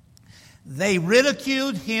 They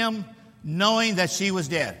ridiculed him knowing that she was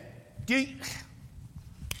dead.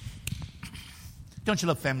 Don't you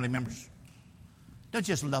love family members? Don't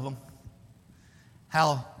you just love them?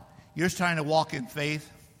 How you're trying to walk in faith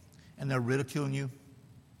and they're ridiculing you?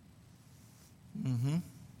 Mm-hmm.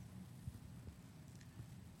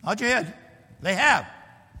 Nod your head. They have.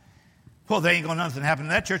 Well, there ain't going to nothing happen in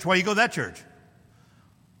that church. Why you go to that church?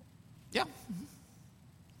 Yeah. Mm-hmm.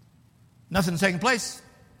 Nothing's taking place.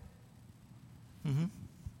 Mm-hmm.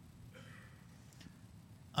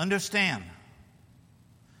 Understand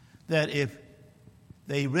that if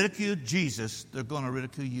they ridicule Jesus, they're going to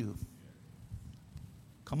ridicule you.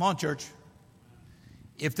 Come on, church.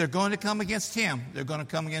 If they're going to come against him, they're going to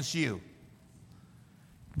come against you.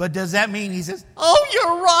 But does that mean he says, oh,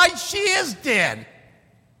 you're right, she is dead?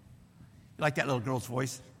 You like that little girl's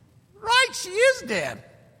voice? Right, she is dead.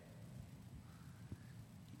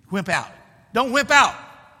 Wimp out. Don't wimp out.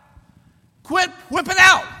 Quit wimping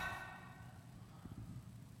out.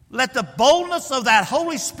 Let the boldness of that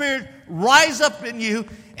Holy Spirit rise up in you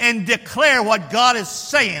and declare what God is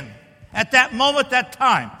saying at that moment, that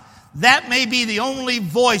time. That may be the only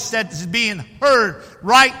voice that is being heard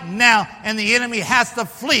right now, and the enemy has to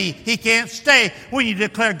flee. He can't stay when you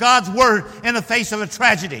declare God's word in the face of a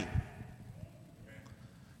tragedy.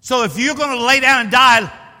 So if you're going to lay down and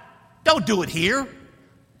die, don't do it here.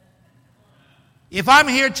 If I'm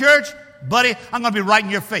here, church, buddy, I'm going to be right in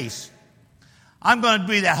your face. I'm going to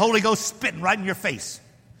be that Holy Ghost spitting right in your face.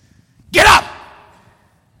 Get up!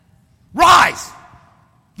 Rise!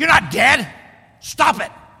 You're not dead. Stop it.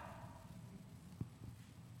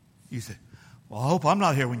 You say, well, I hope I'm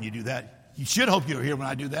not here when you do that. You should hope you're here when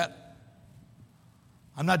I do that.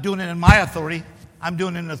 I'm not doing it in my authority. I'm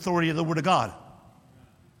doing it in the authority of the Word of God.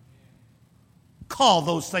 Call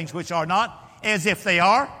those things which are not as if they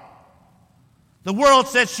are. The world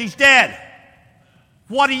says she's dead.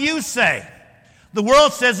 What do you say? The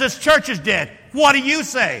world says this church is dead. What do you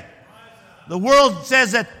say? The world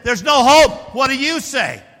says that there's no hope. What do you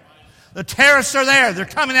say? The terrorists are there. They're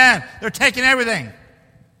coming in. They're taking everything.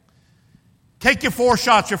 Take your 4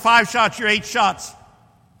 shots, your 5 shots, your 8 shots.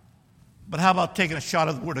 But how about taking a shot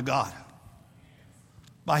of the Word of God?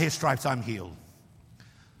 By His stripes I'm healed.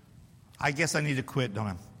 I guess I need to quit, don't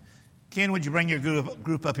I? Ken, would you bring your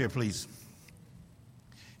group up here, please?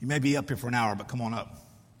 You may be up here for an hour, but come on up.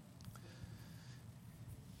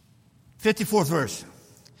 54th verse.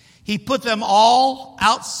 He put them all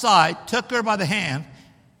outside, took her by the hand,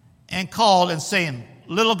 and called and saying,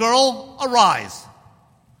 little girl, arise.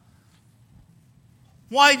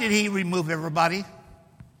 Why did he remove everybody?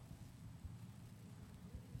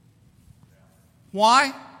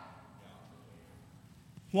 Why?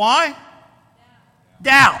 Why?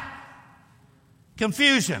 Doubt.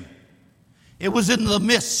 Confusion. It was in the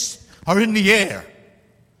mist or in the air.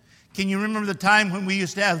 Can you remember the time when we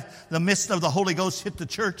used to have the mist of the Holy Ghost hit the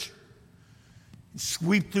church?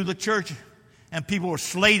 Sweep through the church and people were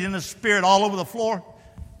slayed in the Spirit all over the floor?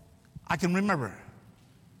 I can remember.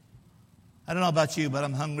 I don't know about you, but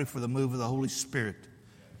I'm hungry for the move of the Holy Spirit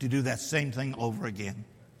to do that same thing over again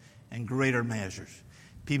in greater measures.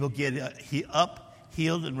 People get up,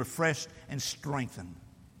 healed, and refreshed and strengthened.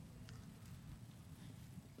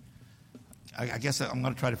 I guess I'm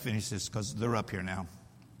going to try to finish this because they're up here now.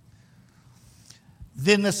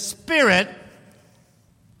 Then the Spirit,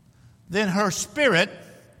 then her Spirit,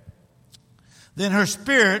 didn't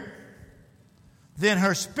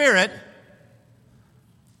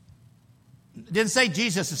say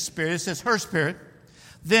Jesus' Spirit, it says her Spirit.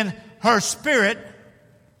 Then her Spirit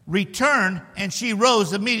returned and she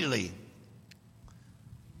rose immediately.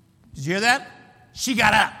 Did you hear that? She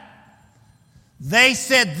got up. They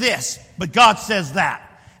said this, but God says that.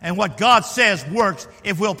 And what God says works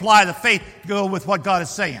if we apply the faith to go with what God is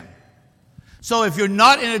saying. So if you're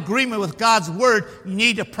not in agreement with God's word, you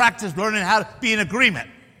need to practice learning how to be in agreement.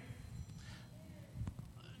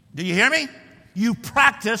 Do you hear me? You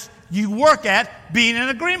practice, you work at being in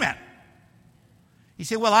agreement. You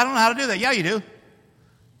say, well, I don't know how to do that. Yeah, you do.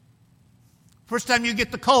 First time you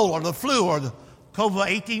get the cold or the flu or the COVID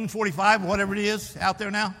 1845, whatever it is out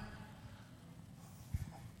there now.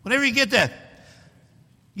 Whenever you get that,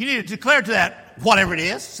 you need to declare to that, whatever it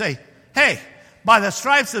is, say, hey, by the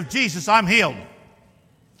stripes of Jesus, I'm healed.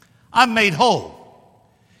 I'm made whole.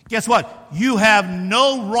 Guess what? You have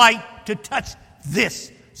no right to touch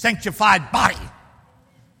this sanctified body.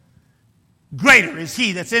 Greater is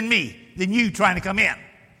he that's in me than you trying to come in.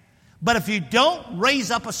 But if you don't raise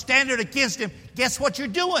up a standard against him, guess what you're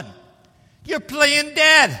doing? You're playing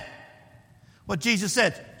dead. What Jesus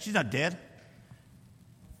said, she's not dead.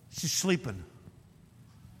 She's sleeping.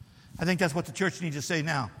 I think that's what the church needs to say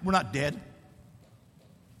now. We're not dead.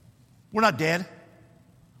 We're not dead.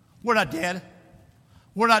 We're not dead.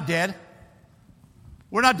 We're not dead.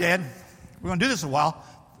 We're not dead. We're going to do this a while.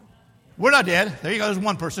 We're not dead. There you go. There's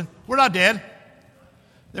one person. We're not dead.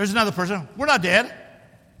 There's another person. We're not dead.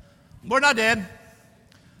 We're not dead.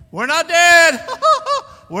 We're not dead.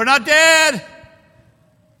 We're not dead.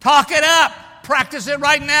 Talk it up. Practice it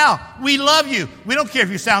right now. We love you. We don't care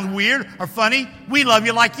if you sound weird or funny. We love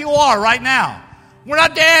you like you are right now. We're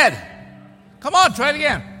not dead. Come on, try it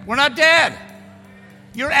again. We're not dead.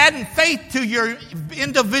 You're adding faith to your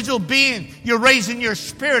individual being. You're raising your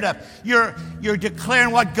spirit up. You're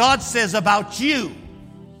declaring what God says about you.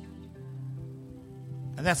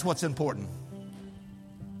 And that's what's important.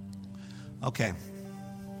 Okay.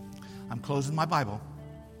 I'm closing my Bible.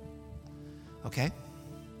 Okay?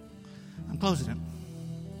 I'm closing it.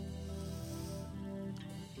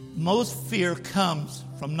 Most fear comes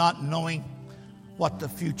from not knowing what the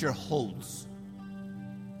future holds.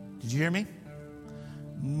 Did you hear me?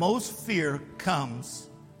 Most fear comes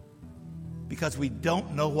because we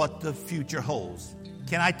don't know what the future holds.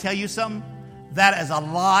 Can I tell you something? That is a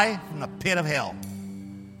lie from the pit of hell.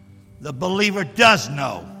 The believer does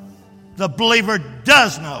know. The believer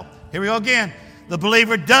does know. Here we go again. The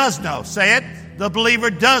believer does know. Say it. The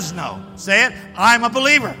believer does know. Say it. I'm a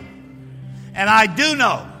believer. And I do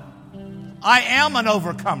know. I am an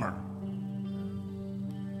overcomer.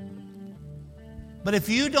 But if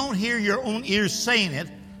you don't hear your own ears saying it,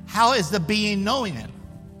 how is the being knowing it?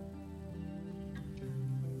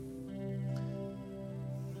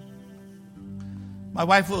 My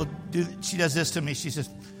wife she does this to me. She says,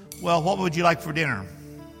 well, what would you like for dinner?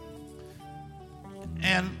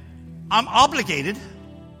 And I'm obligated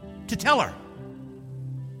to tell her.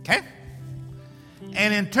 Okay?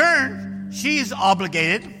 And in turn, she's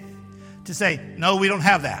obligated to say, no, we don't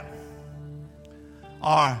have that.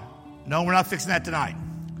 Or, no, we're not fixing that tonight.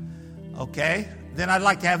 Okay, then I'd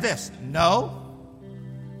like to have this. No,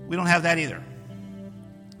 we don't have that either.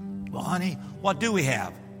 Well, honey, what do we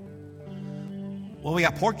have? Well, we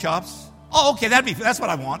got pork chops. Oh, okay, that's what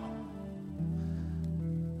I want.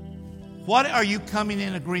 What are you coming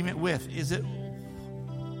in agreement with?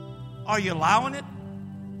 Are you allowing it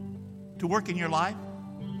to work in your life?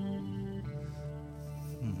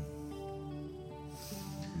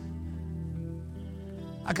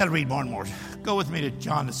 I got to read more and more. Go with me to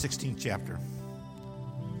John, the 16th chapter.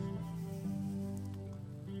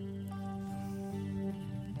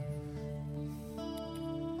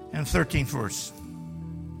 And 13th verse.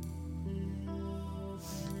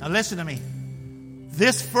 Now listen to me.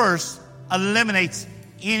 This verse eliminates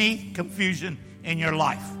any confusion in your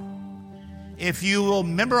life. If you will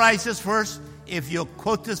memorize this verse, if you'll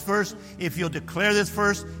quote this verse, if you'll declare this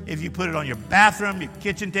verse, if you put it on your bathroom, your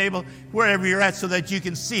kitchen table, wherever you're at so that you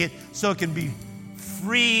can see it, so it can be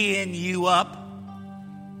freeing you up,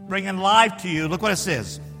 bringing life to you. Look what it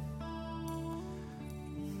says.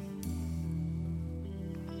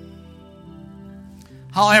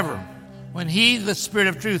 However, when he, the Spirit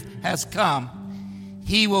of truth, has come,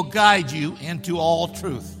 he will guide you into all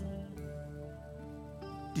truth.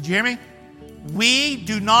 Did you hear me? We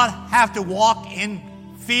do not have to walk in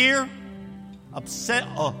fear, upset,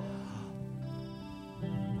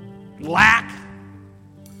 lack,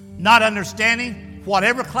 not understanding,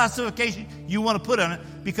 whatever classification you want to put on it,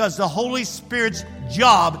 because the Holy Spirit's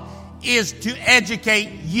job is to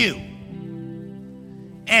educate you.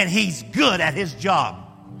 And he's good at his job.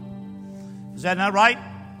 Is that not right?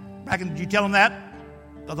 Did you tell him that?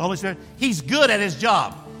 Of the Holy Spirit? He's good at his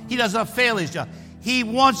job. He does not fail his job. He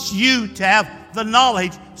wants you to have the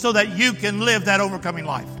knowledge so that you can live that overcoming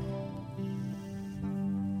life.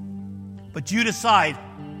 But you decide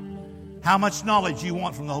how much knowledge you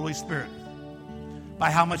want from the Holy Spirit. by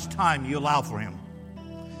how much time you allow for him.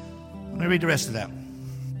 Let me read the rest of that.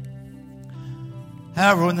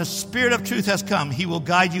 However, when the Spirit of truth has come, he will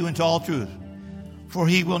guide you into all truth. For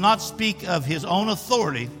he will not speak of his own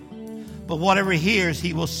authority, but whatever he hears,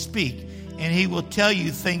 he will speak, and he will tell you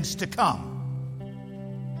things to come.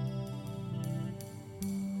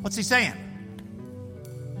 What's he saying?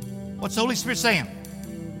 What's the Holy Spirit saying?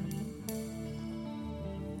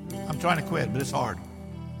 I'm trying to quit, but it's hard.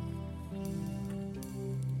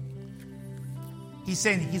 He's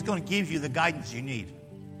saying he's going to give you the guidance you need.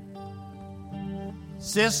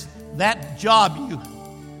 Sis, that job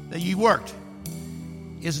that you worked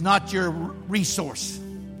is not your resource,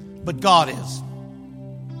 but God is.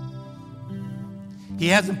 He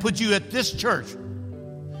hasn't put you at this church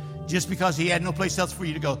just because he had no place else for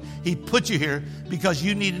you to go. He put you here because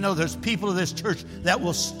you need to know there's people of this church that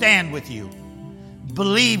will stand with you,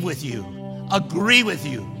 believe with you, agree with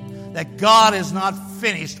you, that God is not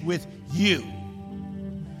finished with you,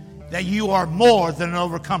 that you are more than an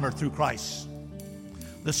overcomer through Christ.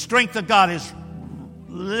 The strength of God is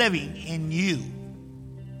living in you.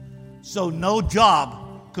 So no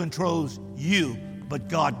job controls you, but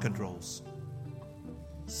God controls.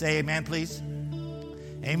 Say amen, please.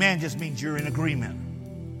 Amen just means you're in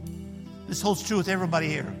agreement. This holds true with everybody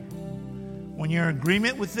here. When you're in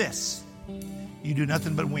agreement with this, you do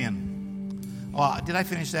nothing but win. Oh, did I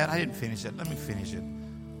finish that? I didn't finish it. Let me finish it.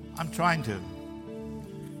 I'm trying to.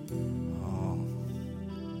 Oh,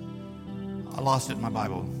 I lost it in my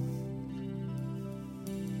Bible.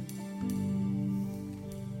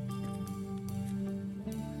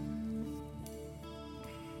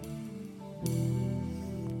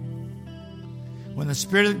 When the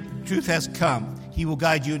Spirit of truth has come, he will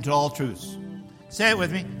guide you into all truths. Say it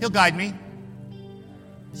with me. He'll guide me.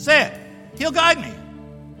 Say it. He'll guide me.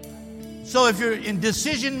 So if you're in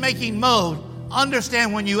decision-making mode,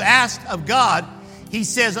 understand when you ask of God, he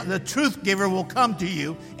says the truth giver will come to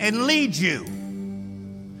you and lead you.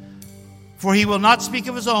 For he will not speak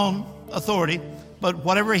of his own authority, but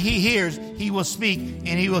whatever he hears, he will speak,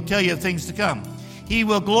 and he will tell you of things to come. He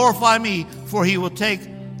will glorify me, for he will take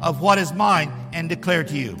of what is mine and declare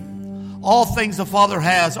to you. All things the Father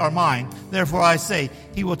has are mine. Therefore I say,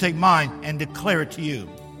 he will take mine and declare it to you.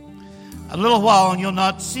 A little while and you'll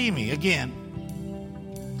not see me again,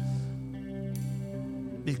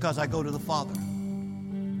 because I go to the Father.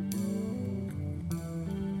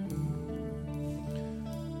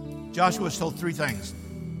 Joshua was told 3 things.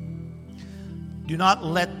 Do not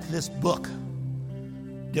let this book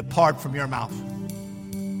depart from your mouth.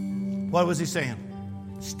 What was he saying?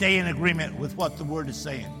 Stay in agreement with what the Word is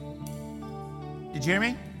saying. Did you hear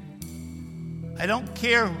me? I don't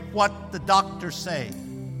care what the doctors say.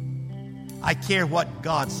 I care what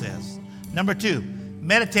God says. Number 2,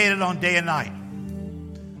 meditate it on day and night.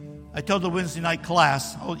 I told the Wednesday night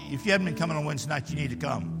class, if you haven't been coming on Wednesday night, you need to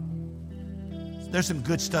come. There's some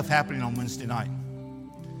good stuff happening on Wednesday night.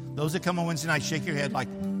 Those that come on Wednesday night, shake your head like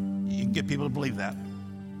you can get people to believe that.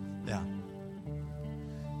 Yeah.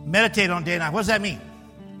 Meditate on day and night. What does that mean?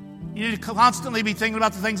 You need to constantly be thinking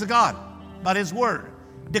about the things of God, about His Word,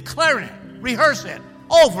 declaring it, rehearse it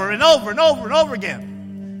over and over and over and over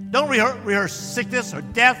again. Don't rehearse sickness or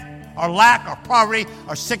death or lack or poverty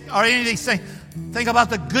or sick or any of these things. Think about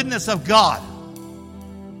the goodness of God.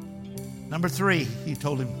 Number 3, he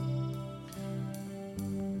told him,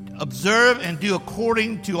 observe and do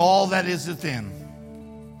according to all that is within.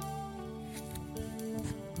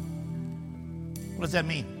 What does that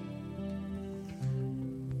mean?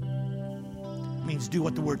 It means do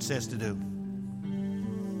what the Word says to do.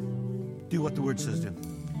 Do what the Word says to do.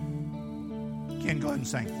 Ken, go ahead and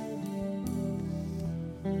sing.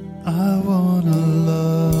 I want to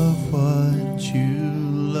love what you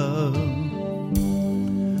love.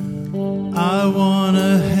 I want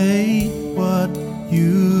to hate what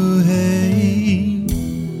you hate.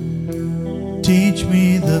 Teach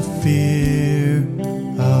me the fear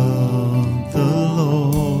of the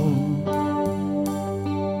Lord.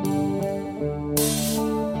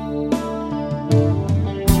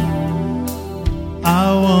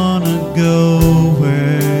 I want to go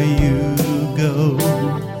where you go.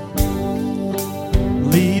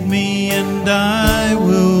 Lead me and I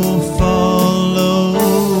will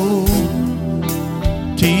follow.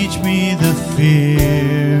 Teach me the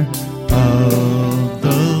fear of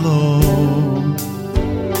the Lord.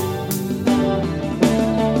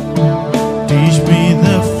 Teach me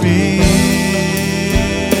the fear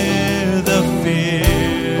of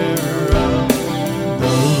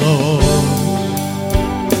the Lord.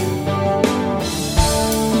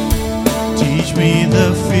 Teach me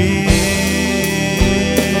the fear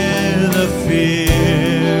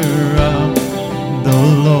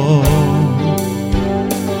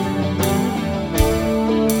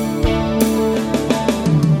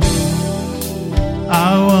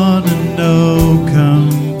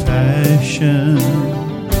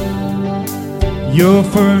Your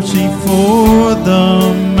mercy for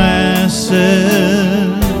the masses,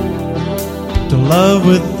 to love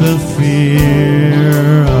with the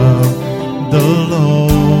fear of the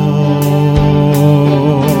Lord.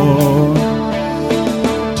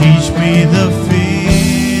 Teach me the fear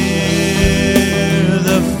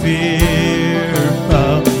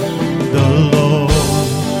of the Lord.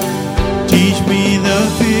 Teach me the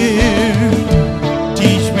fear,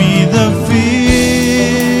 teach me the fear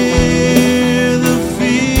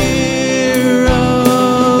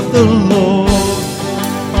of the Lord.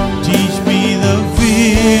 Teach me the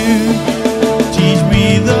fear, teach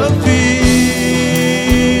me the fear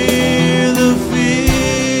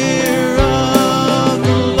of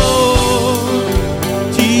the Lord.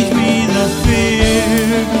 Teach me the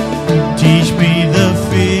fear, teach me the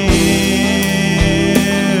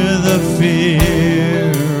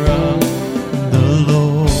fear of the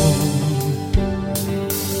Lord.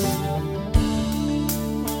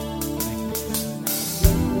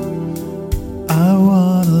 I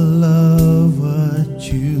want to love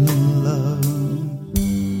what you love.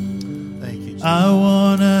 Thank you, Jesus. I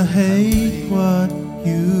want to hate what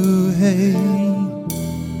you hate.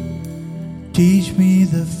 Teach me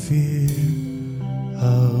the fear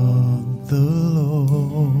of the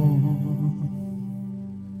Lord.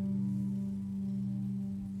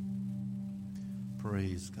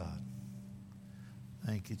 Praise God.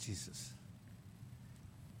 Thank you, Jesus.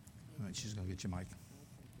 All right, she's going to get your mic.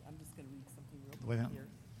 I'm just going to read something real Wait a quick minute. here.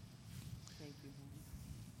 Thank you, honey.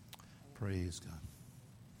 Praise God.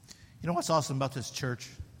 You know what's awesome about this church?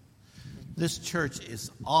 This church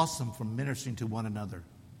is awesome for ministering to one another.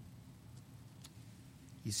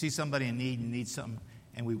 You see somebody in need, you need something,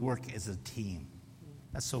 and we work as a team.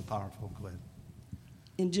 That's so powerful. Go ahead.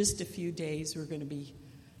 In just a few days, we're going to be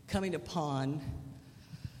coming upon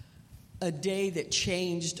a day that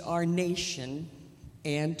changed our nation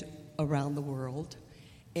and around the world.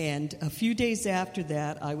 And a few days after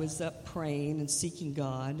that, I was up praying and seeking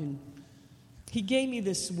God, and He gave me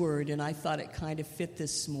this word, and I thought it kind of fit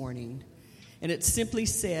this morning. And it simply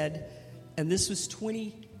said, and this was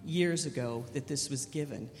 20 years ago that this was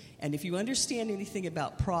given. And if you understand anything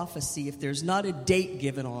about prophecy, if there's not a date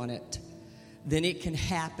given on it, then it can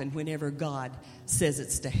happen whenever God says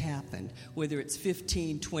it's to happen. Whether it's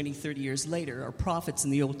 15, 20, 30 years later. Our prophets in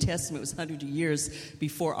the Old Testament was hundreds of years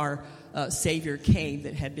before our Savior came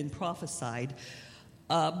that had been prophesied.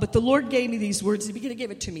 But the Lord gave me these words. He began to give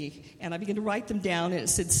it to me. And I began to write them down. And it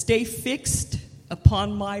said, "Stay fixed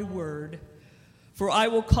upon my word, for I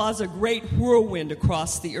will cause a great whirlwind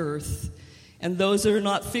across the earth. And those that are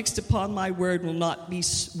not fixed upon my word and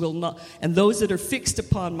those that are fixed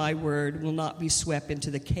upon my word will not be swept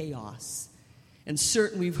into the chaos." And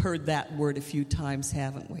certainly we've heard that word a few times,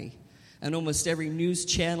 haven't we? And almost every news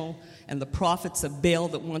channel and the prophets of Baal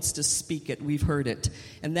that wants to speak it, we've heard it.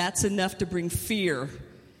 And that's enough to bring fear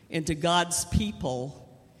into God's people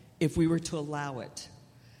if we were to allow it.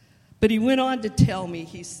 But he went on to tell me,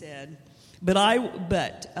 he said,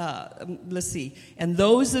 let's see. "And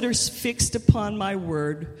those that are fixed upon my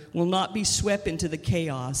word will not be swept into the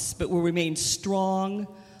chaos, but will remain strong,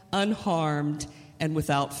 unharmed, and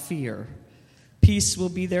without fear. Peace will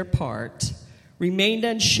be their part. Remain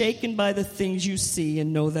unshaken by the things you see,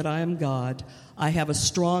 and know that I am God. I have a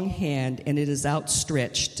strong hand, and it is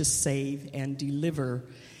outstretched to save and deliver."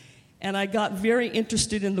 And I got very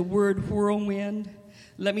interested in the word whirlwind.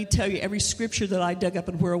 Let me tell you, every scripture that I dug up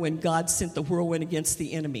in whirlwind, God sent the whirlwind against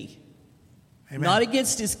the enemy. Amen. Not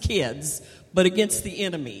against his kids, but against the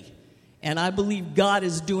enemy. And I believe God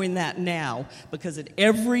is doing that now, because at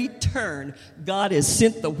every turn, God has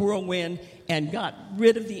sent the whirlwind and got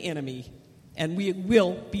rid of the enemy. And we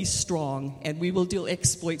will be strong, and we will do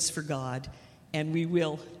exploits for God, and we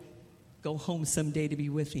will go home someday to be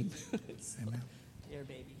with him. Amen. Here,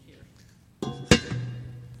 baby, here.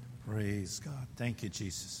 Praise God. Thank you,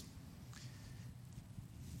 Jesus.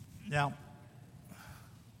 Now,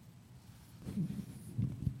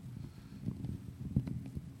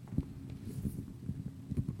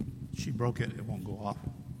 she broke it. It won't go off.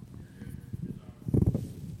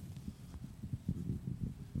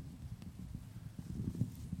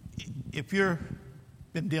 If you've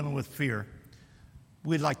been dealing with fear,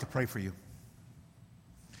 we'd like to pray for you.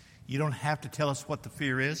 You don't have to tell us what the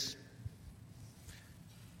fear is.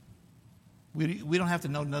 We don't have to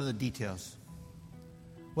know none of the details.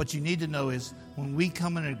 What you need to know is when we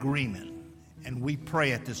come in agreement and we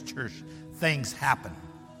pray at this church, things happen.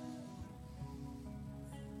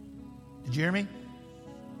 Did you hear me?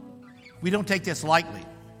 We don't take this lightly.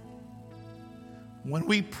 When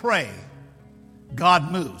we pray,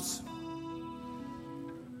 God moves.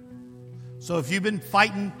 So if you've been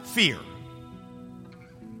fighting fear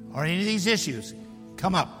or any of these issues,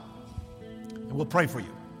 come up and we'll pray for you.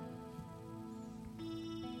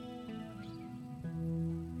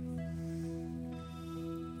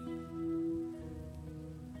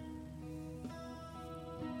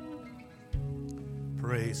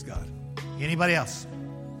 Praise God. Anybody else?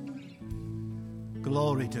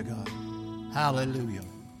 Glory to God. Hallelujah.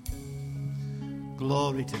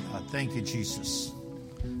 Glory to God. Thank you, Jesus.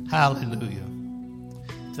 Hallelujah.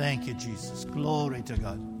 Thank you, Jesus. Glory to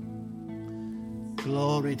God.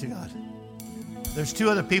 Glory to God. There's two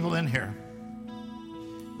other people in here.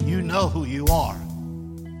 You know who you are.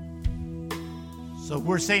 So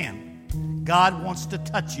we're saying God wants to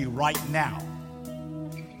touch you right now.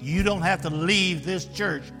 You don't have to leave this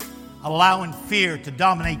church allowing fear to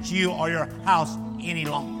dominate you or your house any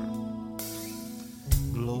longer.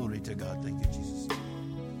 Glory to God. Thank you, Jesus.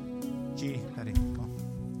 G, Patty, come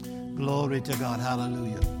on. Glory to God.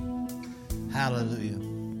 Hallelujah. Hallelujah.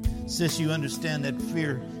 Sis, you understand that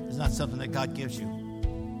fear is not something that God gives you.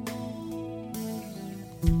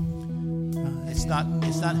 It's not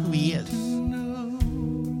who He is.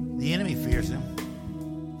 The enemy fears Him,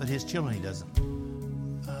 but His children He doesn't.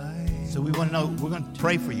 So we want to know, we're going to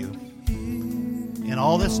pray for you. And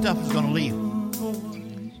all this stuff is going to leave.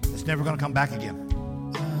 It's never going to come back again.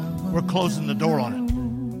 We're closing the door on it.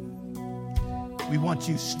 We want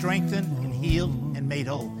you strengthened and healed and made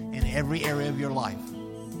whole in every area of your life.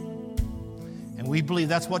 And we believe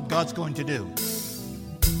that's what God's going to do.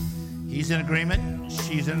 He's in agreement.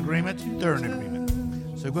 She's in agreement. They're in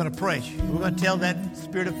agreement. So we're going to pray. We're going to tell that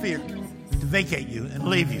spirit of fear to vacate you and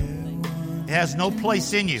leave you. It has no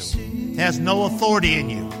place in you. It has no authority in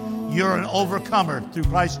you. You're an overcomer through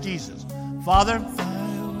Christ Jesus. Father,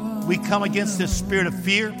 we come against this spirit of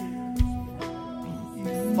fear.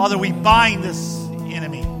 Father, we bind this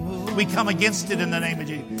enemy. We come against it in the name of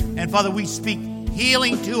Jesus. And Father, we speak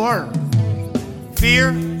healing to her.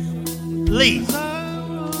 Fear, leave.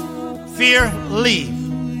 Fear,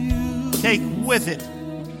 leave. Take with it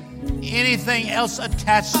anything else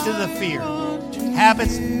attached to the fear.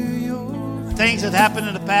 Habits, things that happened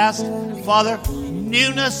in the past. Father,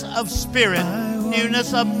 newness of spirit,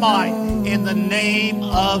 newness of mind in the name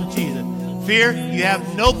of Jesus. Fear, you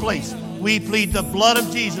have no place. We plead the blood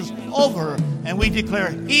of Jesus over her, and we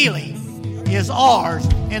declare healing is ours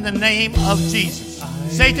in the name of Jesus.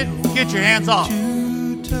 Satan, get your hands off.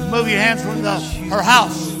 Move your hands from her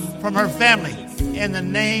house, from her family, in the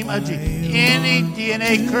name of Jesus. Any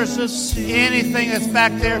DNA curses, anything that's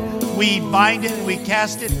back there, we bind it and we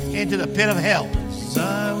cast it into the pit of hell.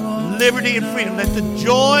 Liberty and freedom. Let the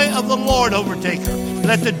joy of the Lord overtake her.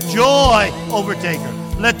 Let the joy overtake her.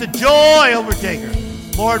 Let the joy overtake her.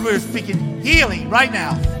 Lord, we're speaking healing right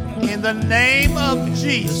now. In the name of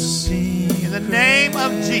Jesus. In the name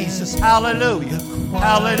of Jesus. Hallelujah.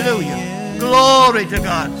 Hallelujah. Glory to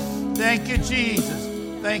God. Thank you, Jesus.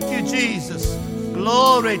 Thank you, Jesus.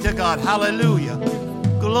 Glory to God. Hallelujah.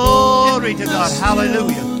 Glory to God.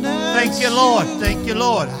 Hallelujah. Thank you, Lord. Thank you,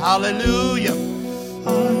 Lord. Hallelujah.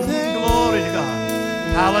 Glory to God.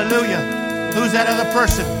 Hallelujah. Who's that other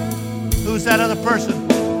person? Who's that other person?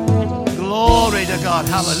 Glory to God.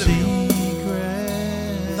 Hallelujah.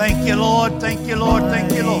 Thank you, Lord. Thank you, Lord.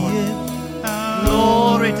 Thank you, Lord.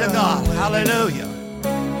 Glory to God. Hallelujah.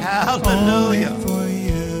 Hallelujah.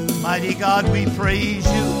 Mighty God, we praise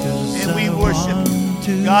you and we worship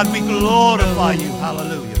you. God, we glorify you.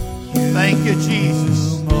 Hallelujah. Thank you,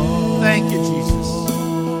 Jesus. Thank you, Jesus.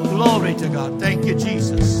 Glory to God. Thank you,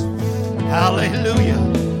 Jesus. Hallelujah.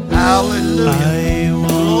 Hallelujah.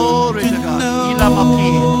 Glory to God. Oh,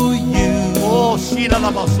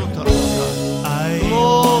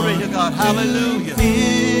 glory to God. Hallelujah.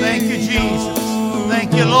 Thank you, Jesus.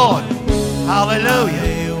 Thank you, Lord.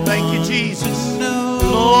 Hallelujah. Thank you, Jesus.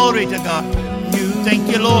 Glory to God. Thank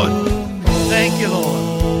you, Lord. Thank you,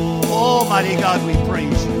 Lord. Almighty God, we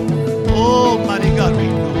praise you. Almighty God, we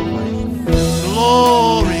glorify you.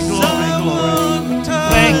 Glory, glory, glory.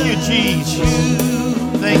 Thank you, Jesus.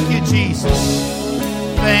 Thank you, Jesus.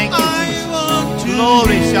 Thank you, Jesus.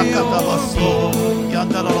 Glory, Shakatabasi.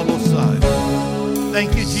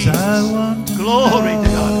 Thank you, Jesus. Glory to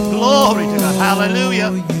God. Glory to God.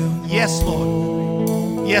 Hallelujah. Yes, Lord.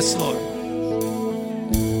 Yes, Lord.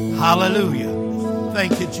 Hallelujah.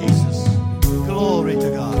 Thank you, Jesus. Glory to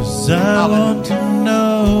God. Hallelujah.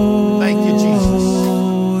 Thank you, Jesus.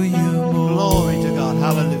 Glory to God.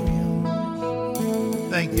 Hallelujah.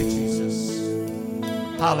 Thank you, Jesus.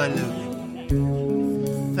 Hallelujah.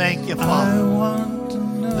 Thank you, Father.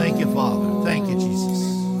 Thank you, Father. Thank you, Jesus.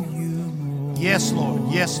 Yes, Lord.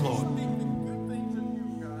 Yes, Lord.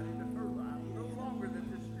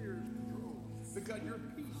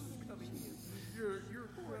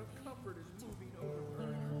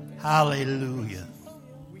 Hallelujah.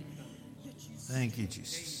 Thank you,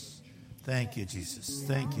 Jesus. Thank you, Jesus.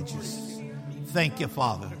 Thank you, Jesus. Thank you,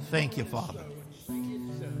 Father. Thank you, Father.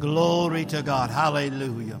 Glory to God.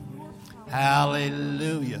 Hallelujah.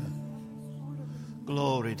 Hallelujah.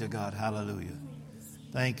 Glory to God. Hallelujah.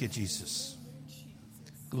 Thank you, Jesus.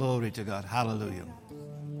 Glory to God. Hallelujah.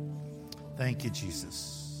 Thank you,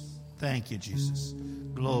 Jesus. Thank you, Jesus.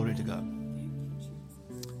 Glory to God.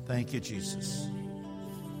 Thank you, Jesus.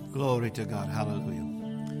 Glory to God. Hallelujah.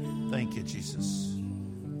 Thank you, Jesus.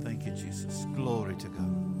 Thank you, Jesus. Glory to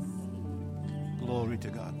God. Glory to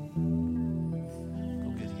God. Go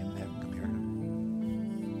get him. Have him come here.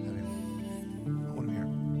 Have him. I want him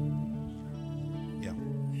here.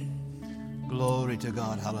 Yeah. Glory to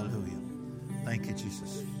God. Hallelujah. Thank you,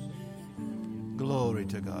 Jesus. Glory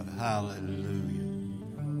to God. Hallelujah.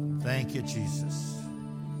 Thank you, Jesus.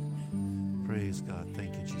 Praise God.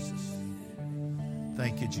 Thank you, Jesus.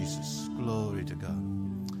 Thank you, Jesus. Glory to God.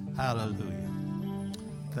 Hallelujah.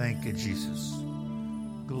 Thank you, Jesus.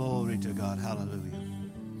 Glory to God. Hallelujah.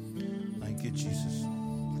 Thank you, Jesus.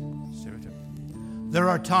 There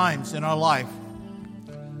are times in our life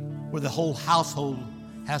where the whole household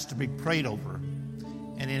has to be prayed over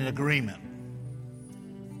and in agreement.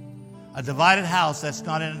 A divided house that's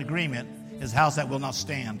not in agreement is a house that will not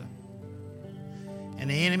stand. And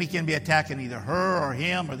the enemy can be attacking either her or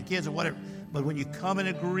him or the kids or whatever. But when you come in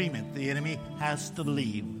agreement, the enemy has to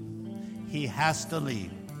leave. He has to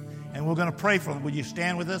leave. And we're going to pray for him. Would you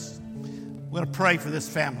stand with us? We're going to pray for this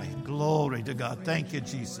family. Glory to God. Thank you,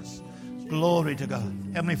 Jesus. Glory to God.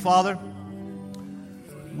 Heavenly Father,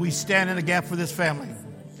 we stand in the gap for this family.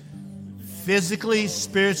 Physically,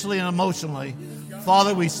 spiritually, and emotionally.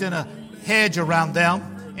 Father, we send a hedge around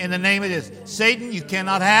them in the name of this. Satan, you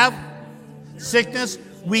cannot have sickness.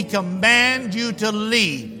 We command you to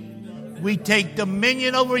leave. We take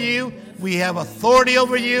dominion over you. We have authority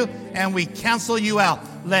over you, and we cancel you out.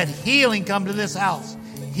 Let healing come to this house.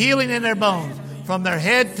 Healing in their bones, from their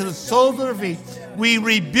head to the soles of their feet. We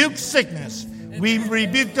rebuke sickness. We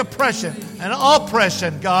rebuke depression and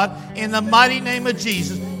oppression, God, in the mighty name of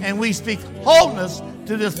Jesus. And we speak wholeness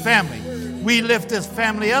to this family. We lift this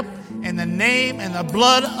family up in the name and the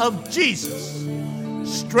blood of Jesus.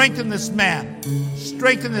 Strengthen this man.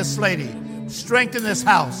 Strengthen this lady. Strengthen this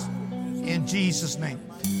house. In Jesus' name.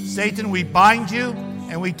 Satan, we bind you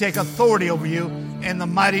and we take authority over you in the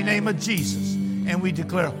mighty name of Jesus. And we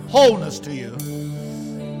declare wholeness to you.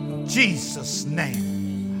 Jesus'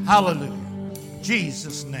 name. Hallelujah.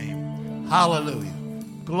 Jesus' name. Hallelujah.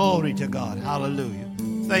 Glory to God. Hallelujah.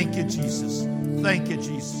 Thank you, Jesus. Thank you,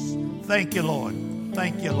 Jesus. Thank you, Lord.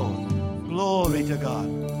 Thank you, Lord. Glory to God.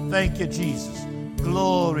 Thank you, Jesus.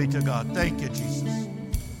 Glory to God. Thank you, Jesus.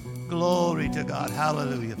 Glory to God.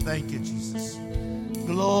 Hallelujah. Thank you, Jesus.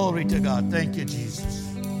 Glory to God. Thank you, Jesus.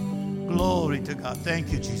 Glory to God.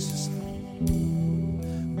 Thank you, Jesus.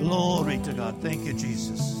 Glory to God. Thank you,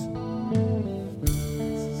 Jesus.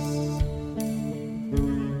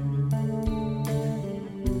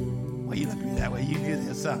 Why you look at me that way? You knew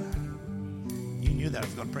this, huh? You knew that I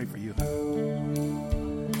was going to pray for you.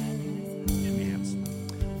 In your hands.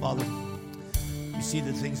 Father, you see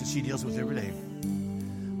the things that she deals with every day.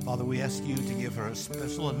 Father, we ask you to give her a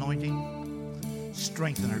special anointing.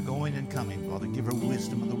 Strengthen her going and coming, Father. Give her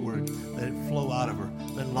wisdom of the word. Let it flow out of her.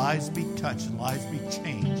 Let lives be touched and lives be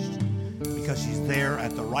changed. Because she's there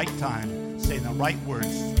at the right time, saying the right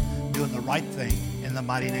words, doing the right thing in the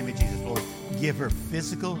mighty name of Jesus, Lord. Give her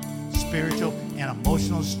physical, spiritual, and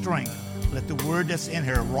emotional strength. Let the word that's in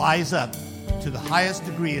her rise up to the highest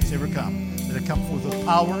degree it's ever come. Let it come forth with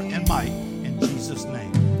power and might in Jesus'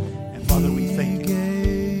 name. And Father, we thank you.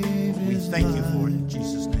 We thank you for it in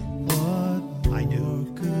Jesus' name. I do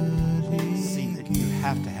see that you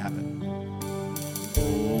have to have it.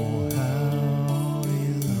 Oh, how he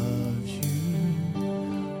loves you.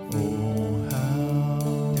 Oh,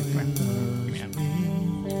 how he loves me.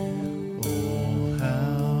 Oh,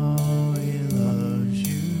 how he loves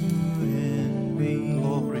you and me.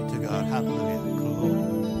 Glory to God. Hallelujah.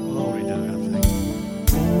 Glory to God. Thank you.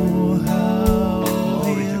 Oh, how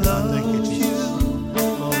Glory to God. Thank you, Jesus.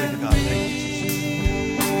 Glory to God. Thank you, Jesus.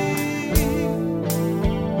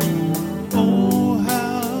 oh,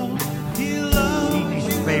 how he loves He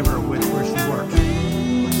needs favor with where she works.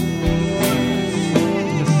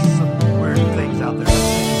 Just some weird things out there.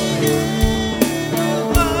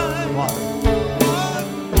 Father.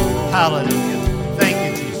 Hallelujah. Thank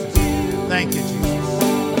you, Jesus. Thank you, Jesus.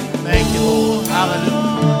 Thank you, Lord.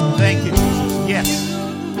 Hallelujah. Thank you, Jesus. Yes.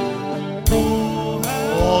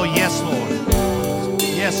 Oh, yes, Lord.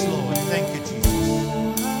 Yes, Lord. Thank you,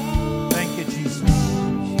 Jesus. Thank you, Jesus.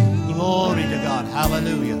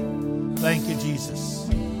 Thank you, Jesus.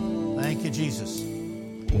 Thank you, Jesus.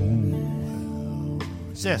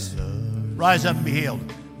 Sis, rise up and be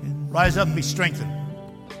healed. Rise up and be strengthened.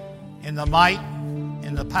 In the might,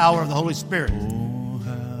 in the power of the Holy Spirit.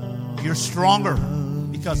 You're stronger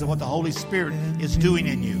because of what the Holy Spirit is doing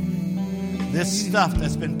in you. This stuff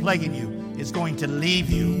that's been plaguing you is going to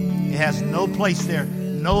leave you. It has no place there,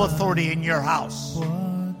 no authority in your house.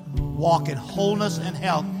 Walk in wholeness and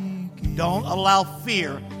health. Don't allow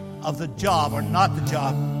fear of the job or not the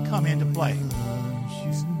job come into play.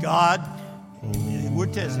 God, the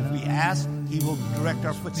word says, if we ask, He will direct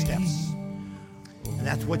our footsteps. And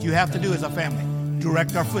that's what you have to do as a family.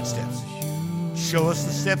 Direct our footsteps. Show us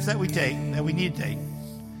the steps that we take, that we need to take.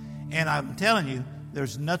 And I'm telling you,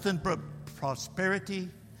 there's nothing but prosperity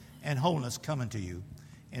and wholeness coming to you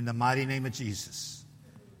in the mighty name of Jesus.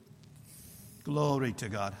 Glory to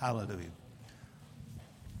God. Hallelujah.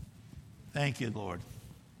 Thank you, Lord.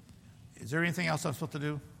 Is there anything else I'm supposed to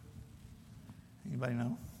do? Anybody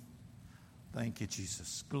know? Thank you,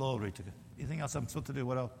 Jesus. Glory to God. Anything else I'm supposed to do?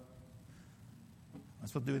 What else? Am I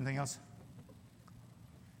supposed to do anything else?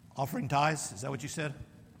 Offering tithes? Is that what you said?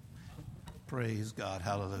 Praise God.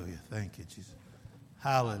 Hallelujah. Thank you, Jesus.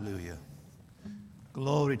 Hallelujah.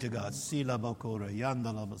 Glory to God. Sila bakora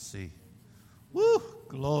yandala basi. Woo!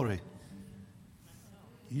 Glory.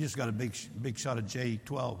 You just got a big shot of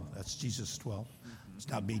J12. That's Jesus 12. It's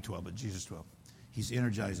not B12, but Jesus 12. He's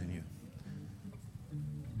energizing you.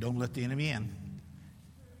 Don't let the enemy in.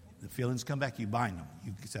 The feelings come back, you bind them.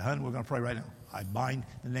 You say, honey, we're going to pray right now. I bind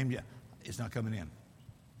the name of you. It's not coming in.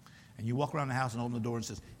 And you walk around the house and open the door and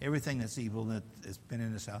says, everything that's evil that has been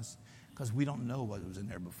in this house, because we don't know what was in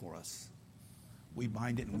there before us. We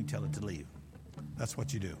bind it and we tell it to leave. That's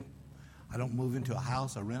what you do. I don't move into a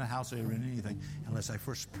house or rent a house or rent anything unless I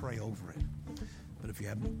first pray over it. But if you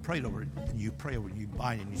haven't prayed over it and you pray over it, you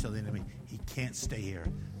bind it and you tell the enemy, he can't stay here.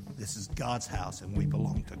 This is God's house and we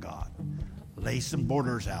belong to God. Lay some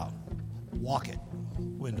borders out. Walk it.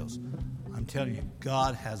 Windows. I'm telling you,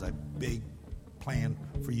 God has a big plan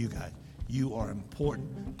for you guys. You are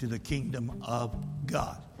important to the kingdom of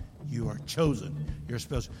God. You are chosen. You're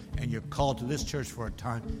supposed, and you're called to this church for a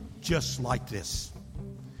time just like this.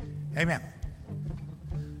 Amen.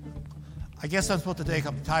 I guess I'm supposed to take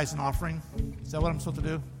up tithes and offering. Is that what I'm supposed to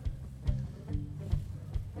do?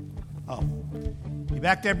 Oh. You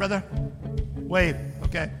back there, brother? Wave.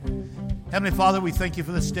 Okay. Heavenly Father, we thank you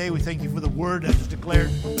for this day. We thank you for the word that is declared.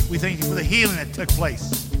 We thank you for the healing that took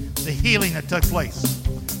place. The healing that took place.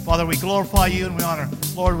 Father, we glorify you and we honor.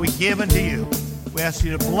 Lord, we give unto you. We ask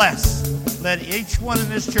you to bless. Let each one in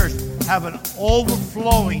this church have an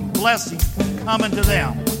overflowing blessing coming to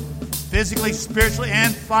them. Physically, spiritually,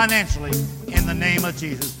 and financially. In the name of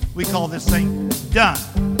Jesus. We call this thing done.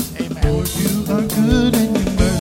 Amen. Lord, you are good and